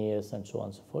company is, and so on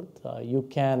and so forth. You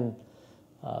can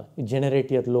generate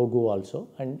your logo also,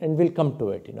 and we'll come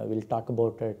to it. We'll talk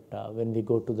about it when we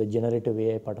go to the generative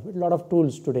AI part of it. A lot of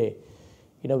tools today,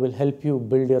 will help you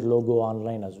build your logo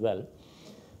online as well.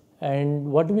 And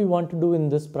what do we want to do in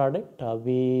this product?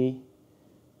 We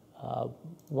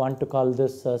want to call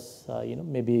this as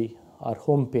maybe our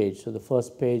home page. So the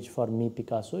first page for me,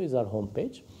 Picasso, is our home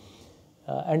page.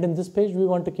 And in this page, we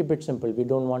want to keep it simple. We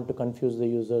don't want to confuse the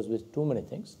users with too many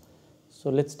things. So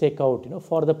let's take out,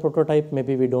 for the prototype,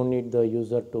 maybe we don't need the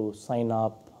user to sign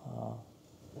up.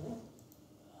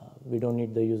 We don't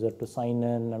need the user to sign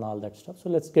in and all that stuff. So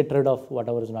let's get rid of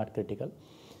whatever is not critical.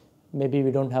 Maybe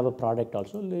we don't have a product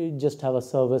also. We just have a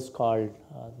service called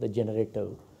the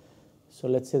generative. So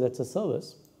let's say that's a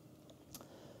service.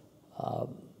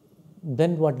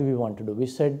 Then what do we want to do? We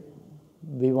said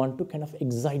we want to kind of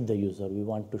excite the user. We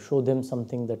want to show them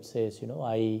something that says,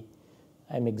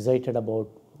 I'm excited about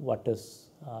what is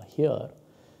here.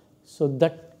 So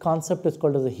that concept is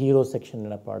called as a hero section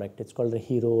in a product. It's called a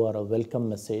hero or a welcome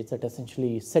message that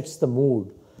essentially sets the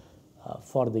mood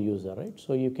for the user, right?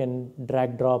 So you can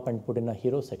drag, drop, and put in a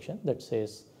hero section that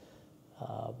says,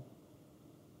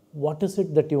 what is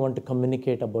it that you want to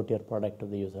communicate about your product to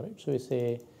the user, right? So you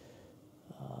say,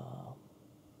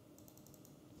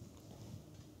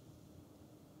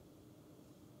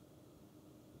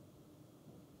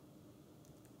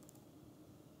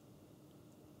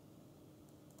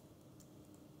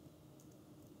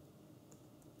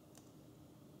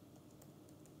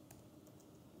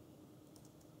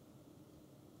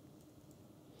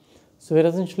 so we're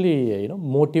essentially,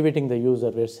 motivating the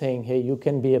user. We're saying, hey, you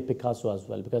can be a Picasso as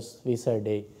well, because we said,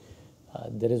 hey,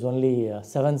 there is only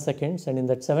 7 seconds, and in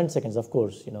that 7 seconds, of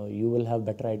course, you will have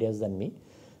better ideas than me.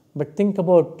 But think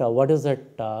about what is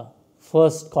that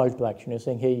first call to action. You're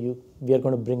saying, hey, we are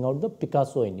going to bring out the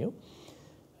Picasso in you,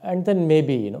 and then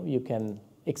maybe you can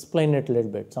explain it a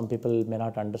little bit. Some people may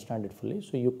not understand it fully,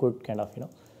 so you could kind of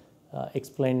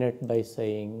explain it by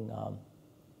saying.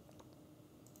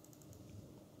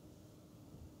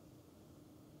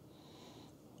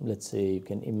 Let's say you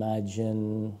can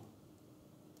imagine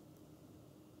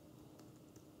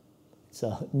it's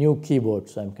a new keyboard,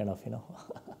 so I'm kind of,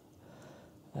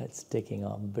 it's taking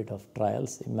a bit of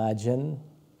trials. Imagine,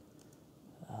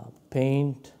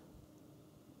 paint,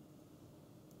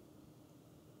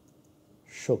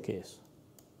 showcase.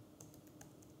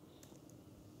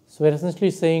 So we're essentially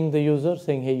saying the user,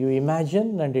 saying, hey, you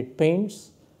imagine and it paints,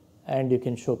 and you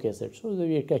can showcase it. So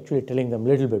we're actually telling them a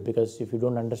little bit, because if you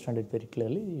don't understand it very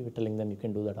clearly, you're telling them you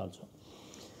can do that also.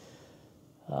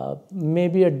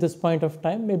 Maybe at this point of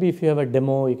time, maybe if you have a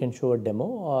demo, you can show a demo,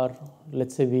 or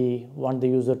let's say we want the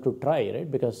user to try,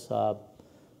 right? Because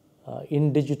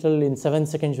in digital, in 7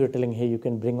 seconds, you're telling, hey, you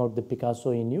can bring out the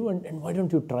Picasso in you, and why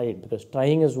don't you try it? Because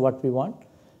trying is what we want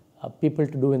people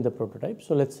to do in the prototype.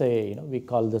 So let's say, we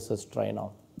call this as try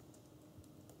now.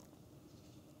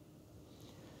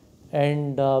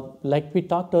 And like we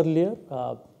talked earlier,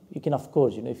 you can, of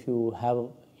course, if you have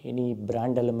any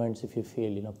brand elements, if you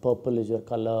feel, purple is your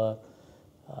color,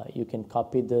 you can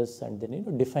copy this and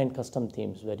then, define custom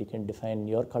themes where you can define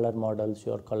your color models,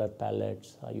 your color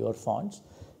palettes, your fonts.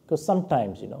 Because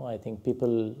sometimes, I think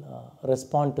people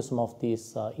respond to some of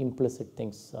these implicit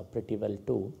things pretty well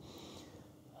too.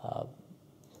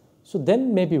 So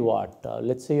then maybe what?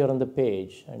 Let's say you're on the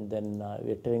page, and then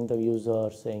we're telling the user,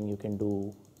 saying you can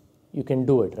do you can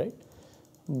do it, right?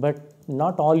 But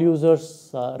not all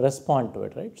users respond to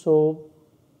it, right? So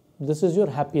this is your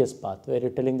happiest path where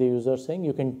you're telling the user saying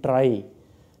you can try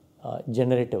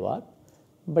generative art,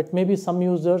 but maybe some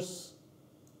users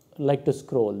like to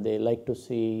scroll, they like to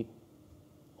see,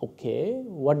 okay,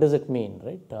 what does it mean,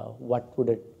 right? What would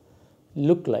it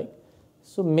look like?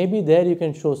 So maybe there you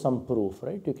can show some proof,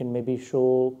 right? You can maybe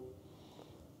show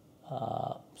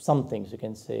some things. You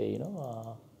can say,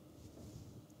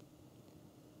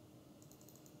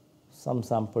 some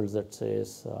samples that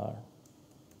says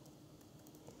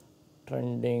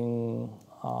trending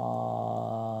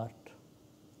art.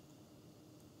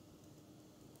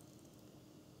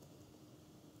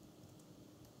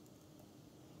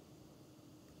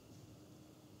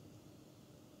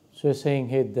 So you're saying,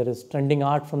 hey, there is trending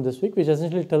art from this week, which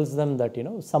essentially tells them that,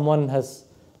 someone has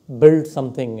built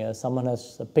something, someone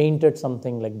has painted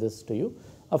something like this to you.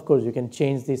 Of course, you can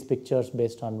change these pictures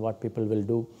based on what people will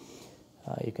do.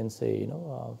 You can say,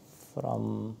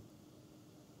 from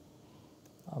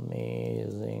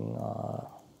amazing.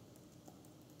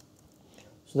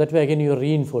 So that way, again, you're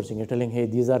reinforcing. You're telling, hey,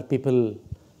 these are people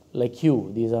like you.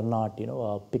 These are not,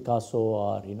 Picasso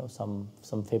or,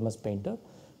 some famous painter.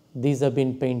 These have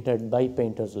been painted by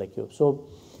painters like you. So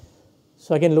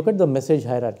again, look at the message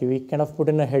hierarchy. We kind of put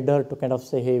in a header to kind of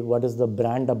say, hey, what is the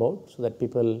brand about, so that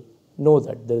people know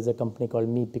that there is a company called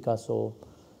Me Picasso,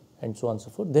 and so on and so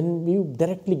forth. Then you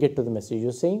directly get to the message.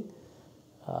 You're saying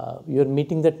you're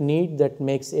meeting that need that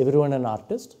makes everyone an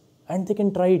artist, and they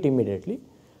can try it immediately.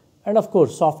 And of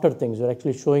course, softer things. You're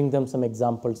actually showing them some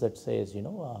examples that says,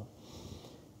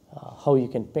 how you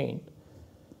can paint.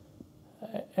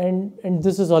 And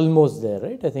this is almost there,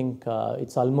 right? I think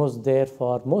it's almost there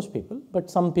for most people, but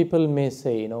some people may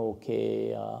say,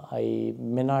 okay, I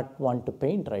may not want to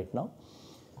paint right now.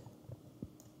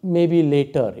 Maybe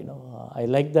later, I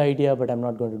like the idea, but I'm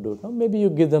not going to do it now. Maybe you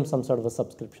give them some sort of a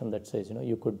subscription that says,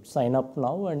 you could sign up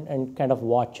now and kind of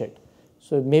watch it.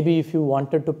 So maybe if you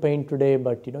wanted to paint today,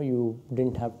 but you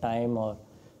didn't have time, or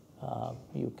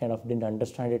you kind of didn't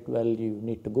understand it well, you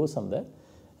need to go somewhere.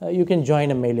 You can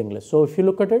join a mailing list. So if you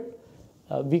look at it,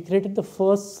 we created the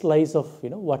first slice of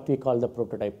what we call the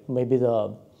prototype, maybe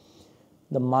the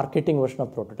marketing version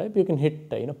of prototype. You can hit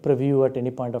preview at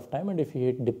any point of time, and if you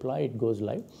hit deploy, it goes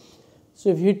live. So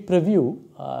if you hit preview,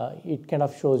 it kind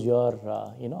of shows your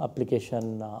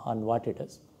application on what it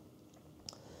is.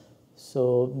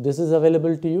 So this is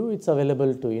available to you. It's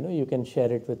available to you can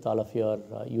share it with all of your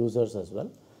users as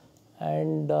well.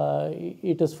 And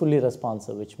it is fully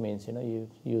responsive, which means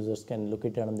users can look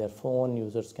at it on their phone,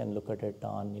 users can look at it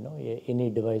on any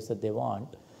device that they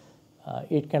want.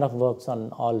 It kind of works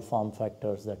on all form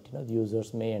factors that the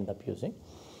users may end up using.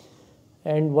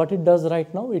 And what it does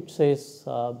right now, it says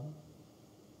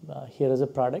here is a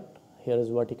product, here is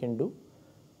what you can do,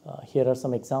 here are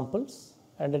some examples,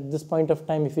 and at this point of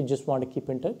time, if you just want to keep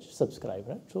in touch, subscribe,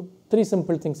 right? So 3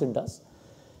 simple things it does.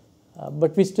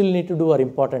 But we still need to do our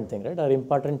important thing, right? Our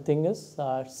important thing is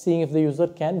seeing if the user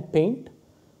can paint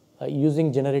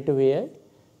using generative AI,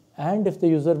 and if the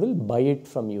user will buy it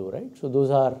from you, right? So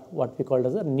those are what we call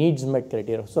as a needs met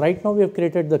criteria. So right now we have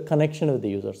created the connection with the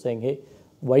user saying, hey,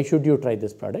 why should you try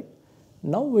this product?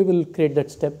 Now we will create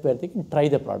that step where they can try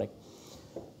the product.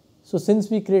 So since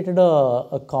we created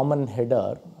a common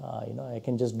header, I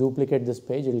can just duplicate this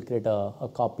page. It will create a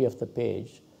copy of the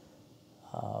page.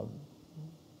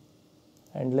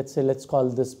 And let's call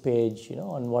this page,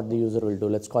 on what the user will do.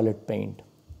 Let's call it paint.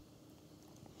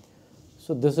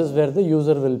 So this is where the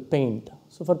user will paint.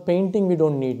 So for painting, we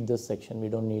don't need this section. We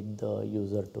don't need the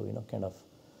user to, kind of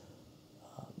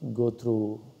go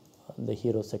through the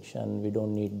hero section. We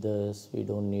don't need this. We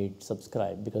don't need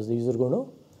subscribe, because the user is going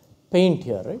to paint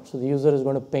here, right? So the user is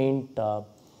going to paint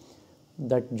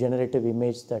that generative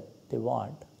image that they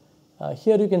want.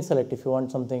 Here you can select if you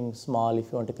want something small,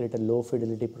 if you want to create a low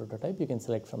fidelity prototype, you can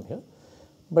select from here.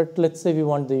 But let's say we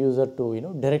want the user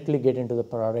to directly get into the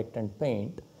product and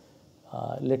paint.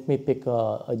 Let me pick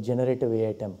a generative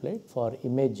AI template for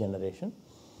image generation.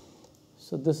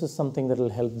 So this is something that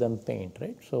will help them paint,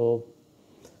 right? So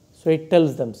it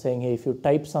tells them saying, hey, if you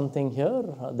type something here,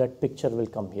 that picture will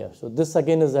come here. So this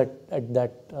again is at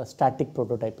that static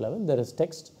prototype level. There is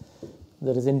text,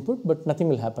 there is input, but nothing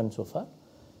will happen so far.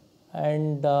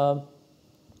 And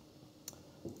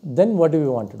then what do we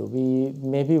want to do? We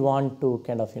maybe want to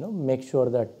kind of make sure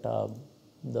that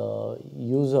the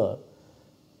user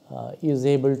is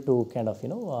able to kind of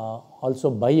also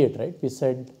buy it, right? We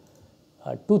said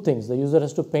 2 things: the user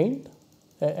has to paint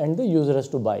and the user has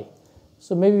to buy.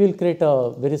 So maybe we'll create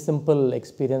a very simple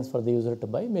experience for the user to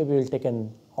buy. Maybe we'll take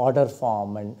an order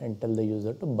form and tell the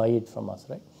user to buy it from us,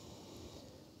 right?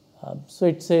 So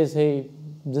it says, hey,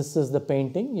 this is the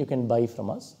painting, you can buy from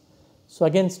us. So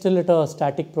again, still at a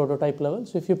static prototype level.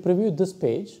 So if you preview this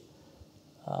page,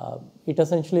 it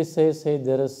essentially says, hey,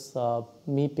 there is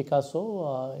Me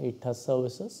Picasso, it has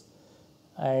services,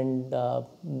 and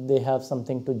they have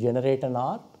something to generate an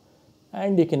art,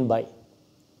 and you can buy.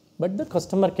 But the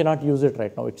customer cannot use it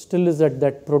right now. It still is at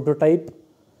that prototype,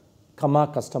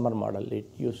 customer model.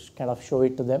 You kind of show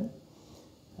it to them,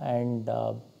 and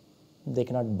they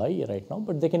cannot buy right now.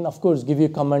 But they can, of course, give you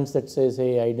comments that says,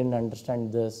 hey, I didn't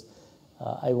understand this.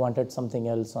 I wanted something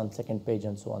else on second page,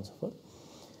 and so on and so forth.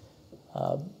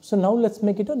 So now let's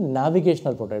make it a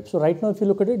navigational prototype. So right now, if you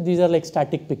look at it, these are like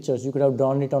static pictures. You could have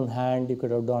drawn it on hand. You could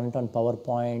have drawn it on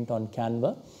PowerPoint, on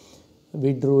Canva.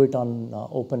 We drew it on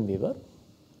OpenWeaver.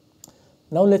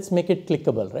 Now let's make it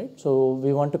clickable, right? So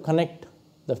we want to connect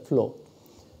the flow.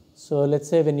 So let's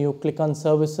say when you click on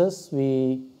services,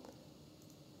 we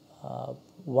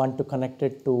want to connect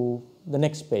it to the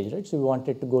next page, right? So we want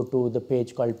it to go to the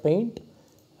page called Paint,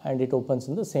 and it opens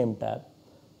in the same tab.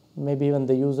 Maybe when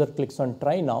the user clicks on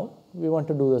Try Now, we want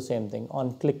to do the same thing.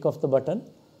 On click of the button,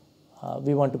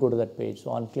 we want to go to that page.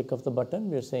 So on click of the button,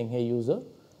 we're saying, hey, user,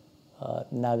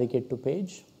 navigate to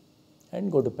page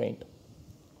and go to Paint.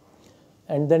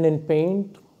 And then in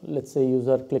Paint, let's say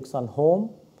user clicks on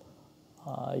Home,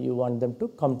 you want them to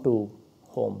come to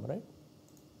Home, right?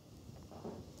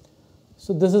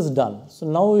 So this is done. So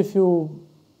now if you,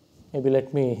 maybe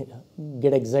let me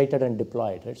get excited and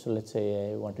deploy it, right? So let's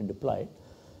say I want to deploy it.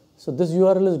 So this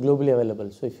URL is globally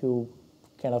available. So if you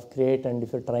kind of create, and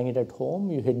if you're trying it at home,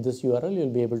 you hit this URL,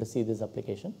 you'll be able to see this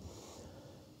application.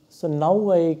 So now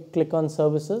I click on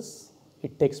services,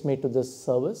 it takes me to this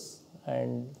service,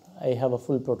 and I have a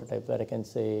full prototype where I can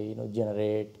say,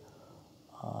 generate,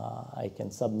 I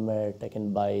can submit, I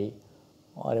can buy,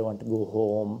 or I want to go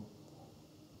home.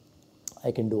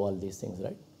 I can do all these things,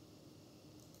 right?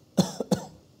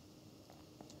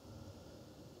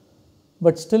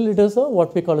 But still it is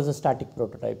what we call as a static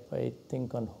prototype. I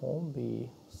think on home we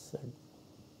said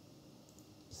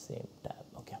same tab,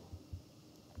 okay.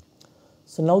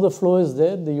 So now the flow is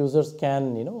there. The users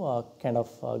can, kind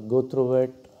of go through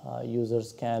it.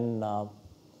 Users can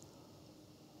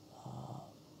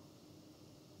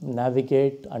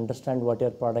navigate, understand what your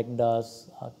product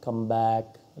does, come back,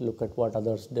 look at what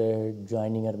others did,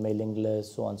 joining your mailing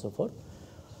list, so on and so forth.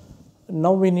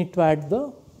 Now we need to add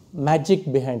the magic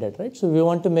behind it, right? So we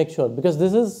want to make sure, because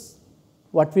this is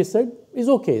what we said is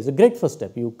okay, it's a great first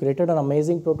step. You created an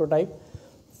amazing prototype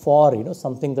for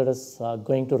something that is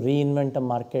going to reinvent a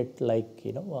market like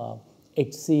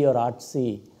HC or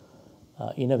Artsy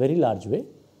in a very large way,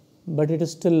 but it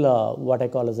is still what I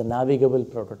call as a navigable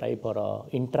prototype or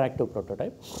a interactive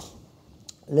prototype.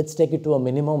 Let's take it to a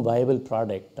minimum viable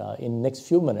product in next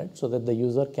few minutes so that the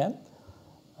user can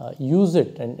use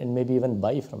it and maybe even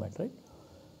buy from it, right?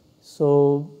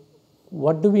 So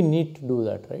what do we need to do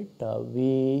that, right?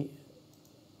 We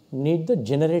need the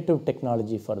generative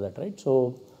technology for that, right?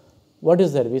 So what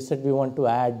is there? We said we want to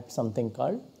add something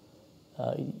called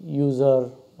user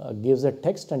gives a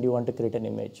text and you want to create an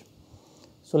image.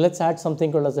 So let's add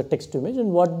something called as a text to image,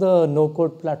 and what the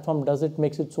no-code platform does, it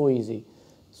makes it so easy.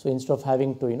 So instead of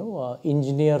having to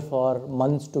engineer for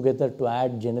months together to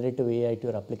add generative AI to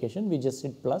your application, we just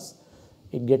hit plus,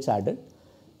 it gets added.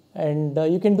 And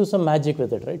you can do some magic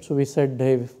with it, right? So we said,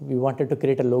 hey, we wanted to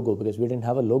create a logo because we didn't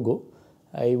have a logo.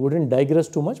 I wouldn't digress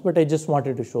too much, but I just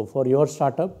wanted to show for your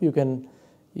startup, you can,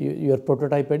 your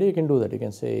prototype idea, you can do that. You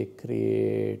can say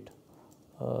create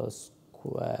a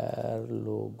square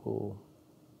logo.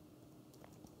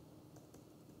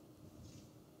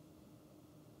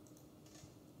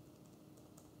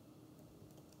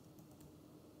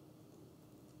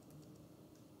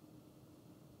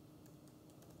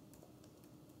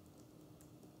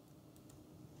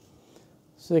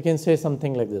 So you can say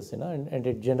something like this, and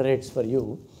it generates for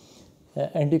you,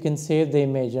 and you can save the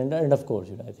image. And of course,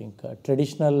 I think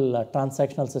traditional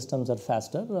transactional systems are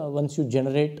faster. Once you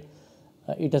generate,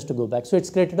 it has to go back. So it's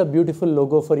created a beautiful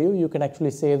logo for you. You can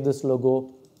actually save this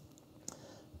logo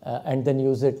and then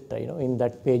use it, in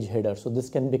that page header. So this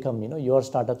can become, your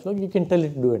startup logo. You can tell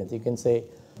it to do anything. You can say,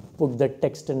 put the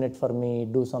text in it for me,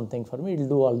 do something for me. It'll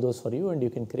do all those for you, and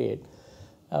you can create.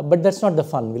 But that's not the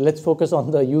fun. Let's focus on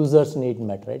the user's need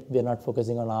met, right? We're not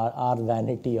focusing on our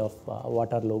vanity of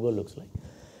what our logo looks like.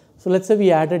 So let's say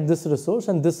we added this resource,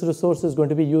 and this resource is going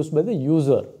to be used by the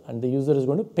user, and the user is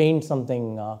going to paint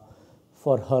something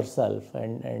for herself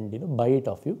and buy it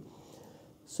off you.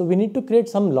 So we need to create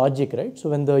some logic, right? So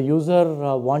when the user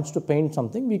wants to paint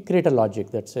something, we create a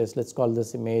logic that says, let's call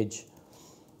this image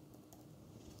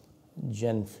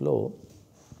gen flow.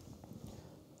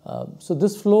 So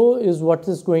this flow is what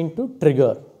is going to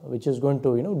trigger, which is going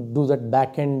to do that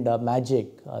back-end magic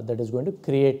that is going to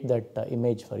create that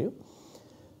image for you.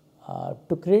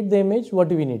 To create the image, what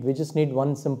do we need? We just need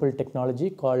one simple technology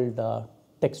called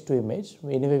text to image.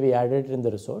 Anyway, we added it in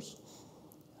the resource.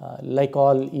 Like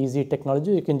all easy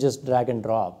technology, you can just drag and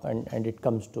drop, and it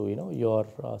comes to your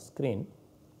screen.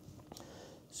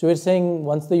 So we're saying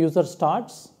once the user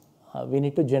starts, we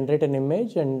need to generate an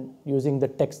image and using the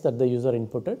text that the user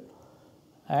inputted,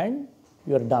 and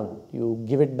you're done. You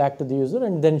give it back to the user,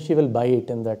 and then she will buy it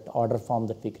in that order form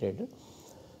that we created.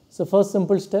 So first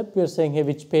simple step, we are saying, hey,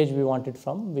 which page we want it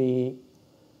from? We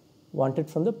want it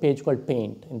from the page called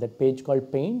paint. In that page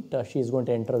called paint, she is going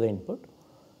to enter the input.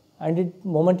 And the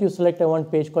moment you select I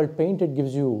want page called paint, it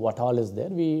gives you what all is there.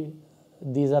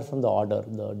 These are from the order,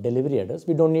 the delivery address.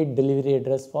 We don't need delivery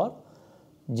address for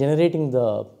generating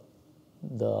the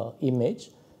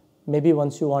image. Maybe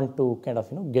once you want to kind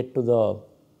of get to the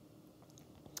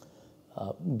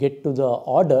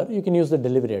order, you can use the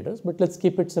delivery address. But let's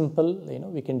keep it simple.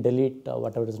 We can delete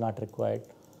whatever is not required.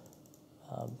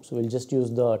 So we'll just use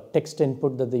the text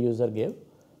input that the user gave.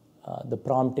 The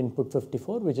prompt input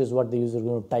 54, which is what the user is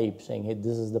going to type, saying, hey,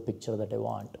 this is the picture that I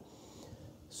want.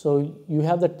 So you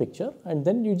have that picture, and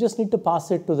then you just need to pass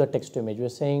it to the text to image. We're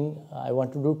saying, I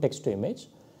want to do text to image,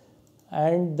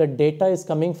 and the data is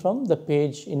coming from the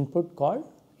page input called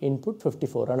input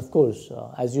 54. And of course,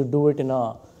 as you do it in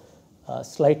a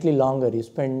slightly longer, you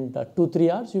spend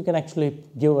 2-3 hours, you can actually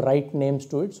give right names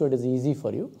to it, so it is easy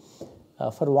for you.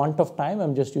 For want of time,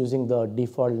 I'm just using the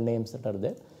default names that are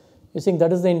there. You're saying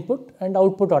that is the input, and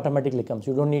output automatically comes.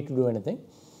 You don't need to do anything.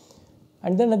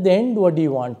 And then at the end, what do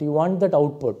you want? You want that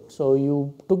output. So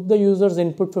you took the user's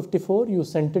input 54, you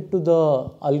sent it to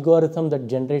the algorithm that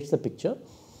generates the picture,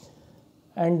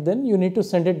 and then you need to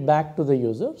send it back to the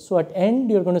user. So at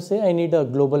end, you're going to say, I need a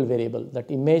global variable.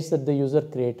 That image that the user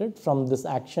created from this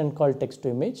action called text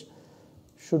to image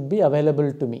should be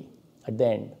available to me at the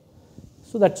end.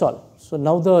 So that's all. So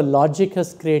now the logic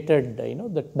has created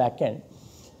that back end.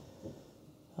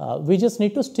 We just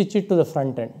need to stitch it to the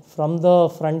front end. From the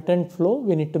front end flow,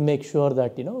 we need to make sure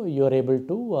that you're able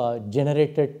to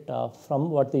generate it from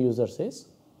what the user says.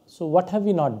 So what have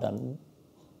we not done?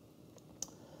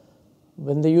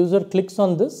 When the user clicks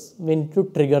on this, we need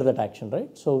to trigger that action,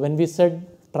 right? So when we said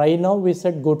try now, we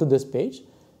said go to this page.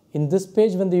 In this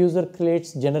page, when the user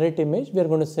creates generate image, we are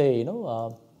going to say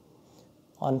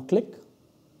on click,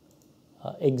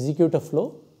 execute a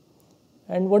flow.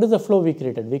 And what is the flow we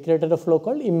created? We created a flow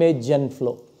called image gen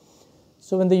flow.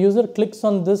 So when the user clicks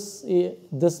on this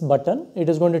button, it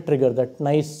is going to trigger that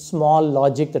nice small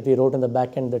logic that we wrote in the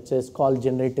backend that says call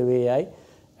generative AI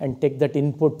and take that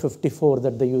input 54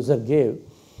 that the user gave,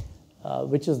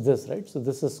 which is this, right? So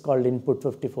this is called input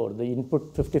 54, the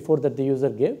input 54 that the user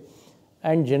gave,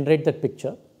 and generate that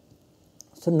picture.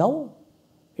 So now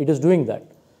it is doing that.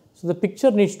 So the picture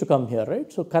needs to come here,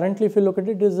 right? So currently, if you look at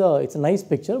it, it's a nice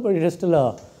picture, but it is still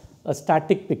a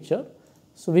static picture.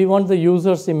 So we want the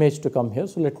user's image to come here.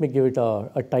 So let me give it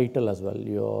a title as well,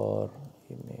 your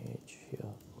image here.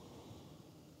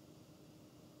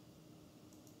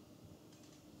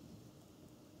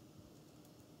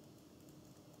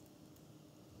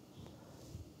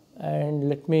 And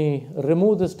let me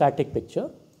remove the static picture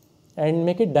and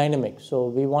make it dynamic. So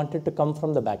we want it to come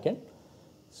from the backend.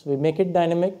 So we make it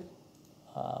dynamic.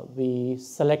 We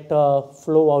select a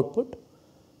flow output,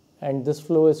 and this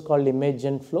flow is called image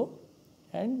gen flow,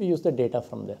 and we use the data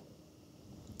from there.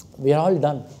 We are all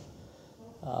done.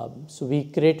 So we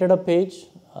created a page,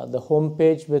 the home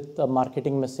page with a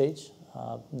marketing message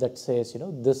that says,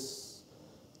 this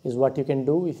is what you can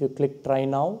do. If you click try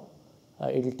now,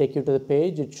 it will take you to the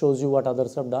page. It shows you what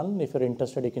others have done. If you're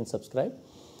interested, you can subscribe.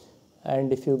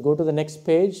 And if you go to the next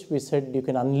page, we said you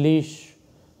can unleash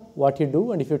what you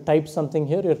do, and if you type something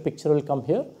here, your picture will come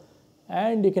here,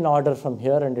 and you can order from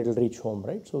here and it will reach home,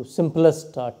 right? So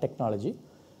simplest technology.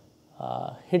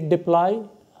 Hit deploy,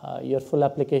 your full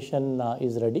application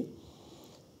is ready.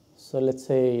 So let's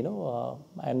say,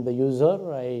 I'm the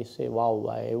user, I say, wow,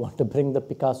 I want to bring the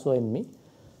Picasso in me.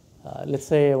 Let's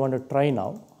say I want to try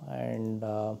now, and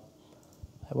I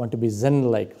want to be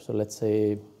Zen-like. So let's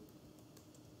say,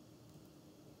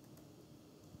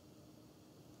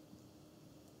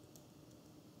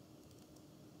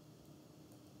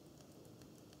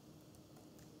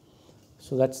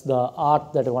 so that's the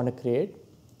art that I want to create.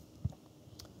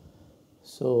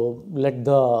 So let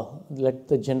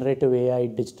the generative AI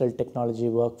digital technology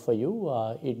work for you.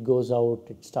 It goes out,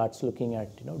 it starts looking at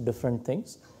different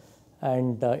things,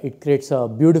 and it creates a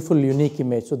beautiful, unique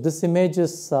image. So this image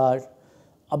is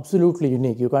absolutely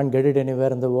unique. You can't get it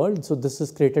anywhere in the world. So this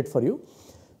is created for you.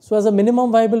 So as a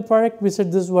minimum viable product, we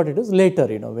said this is what it is. Later,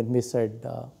 when we said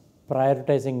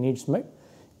prioritizing needs met,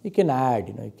 you can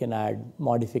add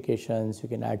modifications, you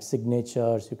can add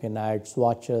signatures, you can add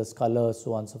swatches, colors,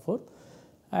 so on and so forth.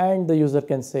 And the user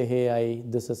can say, hey,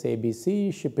 this is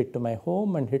ABC, ship it to my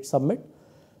home and hit submit.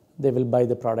 They will buy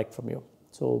the product from you.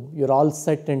 So you're all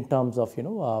set in terms of,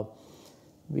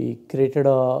 we created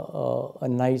a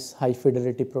nice high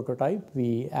fidelity prototype.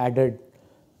 We added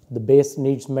the base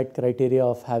needs met criteria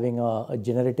of having a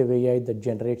generative AI that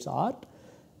generates art.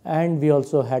 And we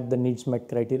also had the needs met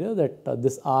criteria that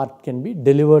this art can be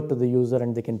delivered to the user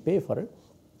and they can pay for it.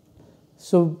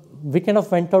 So we kind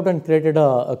of went out and created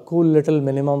a cool little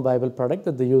minimum viable product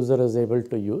that the user is able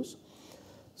to use.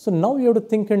 So now you have to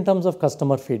think in terms of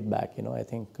customer feedback. I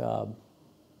think,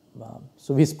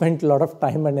 so we spent a lot of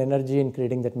time and energy in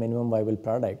creating that minimum viable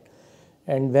product.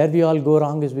 And where we all go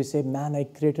wrong is we say, man, I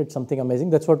created something amazing.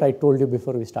 That's what I told you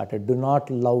before we started. Do not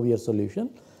love your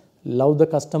solution. Love the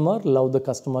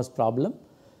customer's problem.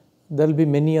 There will be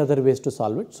many other ways to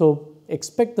solve it. So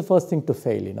expect the first thing to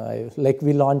fail. Like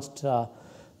we launched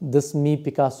this Me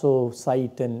Picasso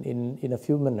site in a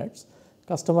few minutes.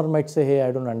 Customer might say, hey,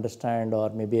 I don't understand, or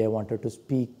maybe I wanted to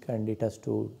speak and it has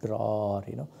to draw,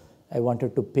 or I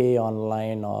wanted to pay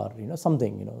online, or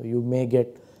something. You may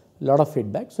get a lot of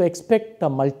feedback. So expect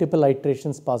multiple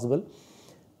iterations possible.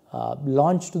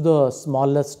 Launch to the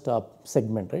smallest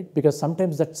segment, right? Because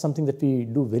sometimes that's something that we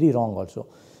do very wrong also.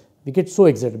 We get so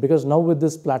excited because now with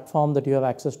this platform that you have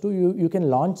access to, you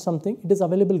can launch something, it is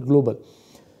available global.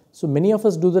 So many of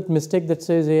us do that mistake that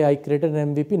says, hey, I created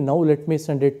an MVP, now let me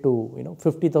send it to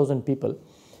 50,000 people.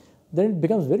 Then it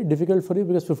becomes very difficult for you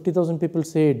because 50,000 people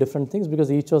say different things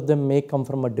because each of them may come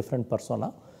from a different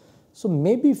persona. So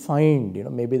maybe find,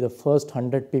 maybe the first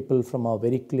 100 people from a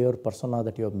very clear persona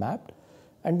that you have mapped,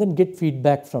 and then get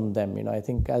feedback from them. I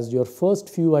think as your first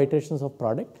few iterations of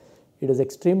product, it is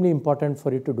extremely important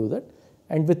for you to do that.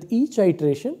 And with each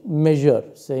iteration, measure,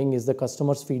 saying, is the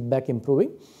customer's feedback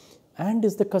improving and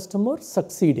is the customer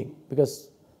succeeding? Because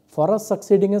for us,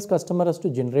 succeeding is customer has to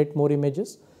generate more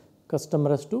images, customer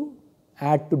has to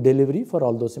add to delivery for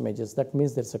all those images. That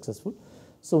means they're successful.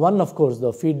 So one, of course,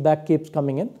 the feedback keeps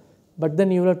coming in, but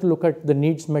then you have to look at the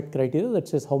needs met criteria that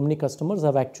says how many customers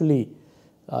have actually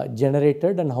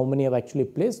generated and how many have actually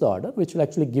placed the order, which will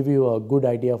actually give you a good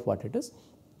idea of what it is.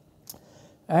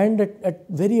 And at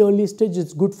very early stage,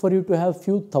 it's good for you to have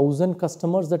few thousand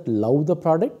customers that love the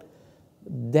product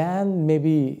than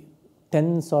maybe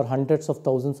tens or hundreds of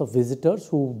thousands of visitors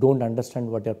who don't understand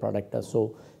what your product does.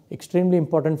 So extremely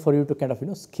important for you to kind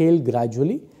of scale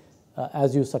gradually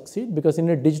as you succeed, because in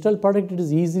a digital product, it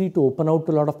is easy to open out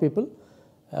to a lot of people,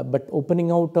 but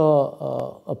opening out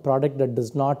a product that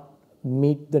does not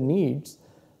meet the needs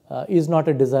is not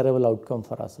a desirable outcome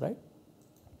for us, right?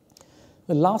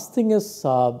 The last thing is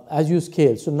as you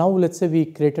scale. So now let's say we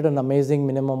created an amazing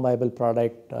minimum viable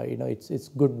product. It's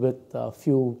good with a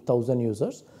few thousand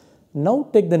users. Now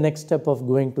take the next step of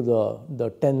going to the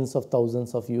tens of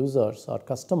thousands of users or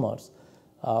customers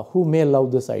who may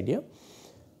love this idea.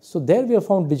 So there we have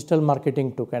found digital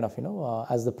marketing to kind of,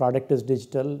 as the product is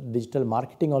digital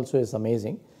marketing also is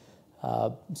amazing.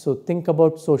 So think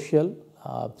about social.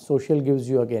 Social gives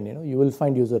you, again, you will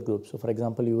find user groups. So for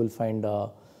example, you will find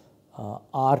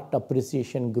art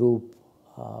appreciation group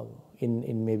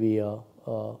in maybe a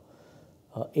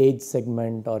age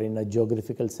segment or in a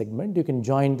geographical segment. You can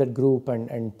join that group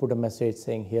and put a message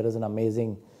saying, here is an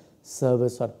amazing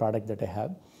service or product that I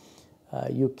have.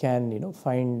 You can,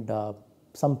 find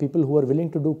some people who are willing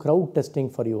to do crowd testing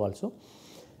for you also.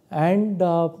 And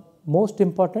most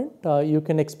important, you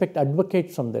can expect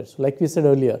advocates from there. So like we said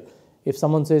earlier, if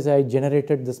someone says, I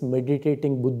generated this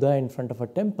meditating Buddha in front of a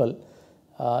temple,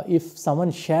 if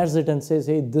someone shares it and says,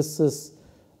 hey, this is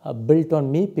built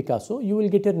on Me Picasso, you will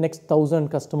get your next 1,000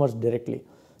 customers directly.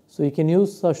 So you can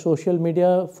use social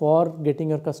media for getting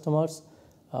your customers,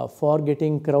 for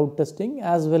getting crowd testing,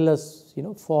 as well as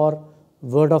for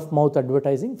word of mouth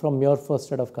advertising from your first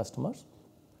set of customers.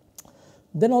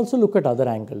 Then also look at other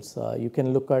angles. You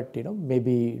can look at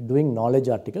maybe doing knowledge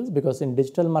articles, because in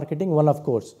digital marketing, one, of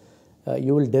course,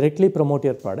 you will directly promote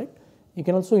your product. You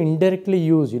can also indirectly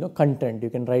use content.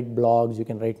 You can write blogs, you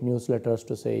can write newsletters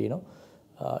to say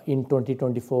in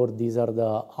 2024 these are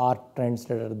the art trends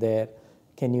that are there.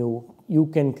 You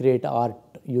can create art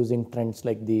using trends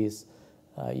like these.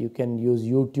 You can use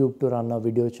YouTube to run a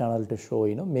video channel to show,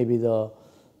 maybe the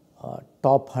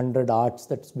top 100 arts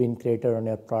that's been created on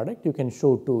your product. You can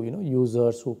show to,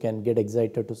 users who can get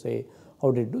excited to say,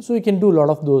 how did it do? So you can do a lot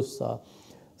of those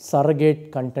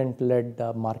surrogate content-led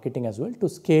marketing as well to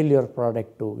scale your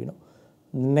product to,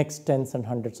 next tens and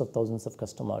hundreds of thousands of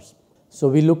customers. So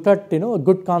we looked at, a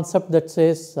good concept that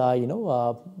says,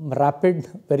 rapid,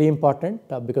 very important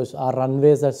because our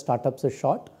runways as startups are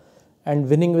short, and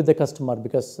winning with the customer,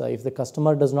 because if the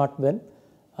customer does not win,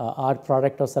 our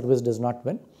product or service does not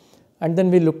win. And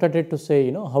then we looked at it to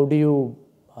say, how do you,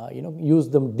 use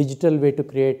the digital way to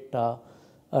create a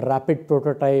rapid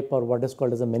prototype or what is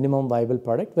called as a minimum viable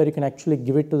product, where you can actually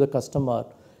give it to the customer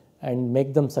and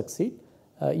make them succeed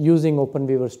using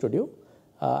OpenWeaver Studio.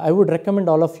 I would recommend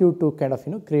all of you to kind of,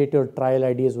 create your trial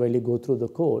ideas while you go through the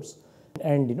course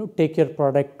and, take your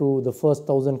product to the first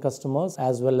 1,000 customers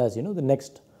as well as, the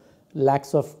next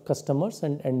lakhs of customers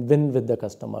and win with the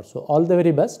customer. So all the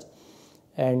very best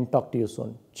and talk to you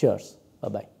soon. Cheers.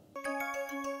 Bye-bye.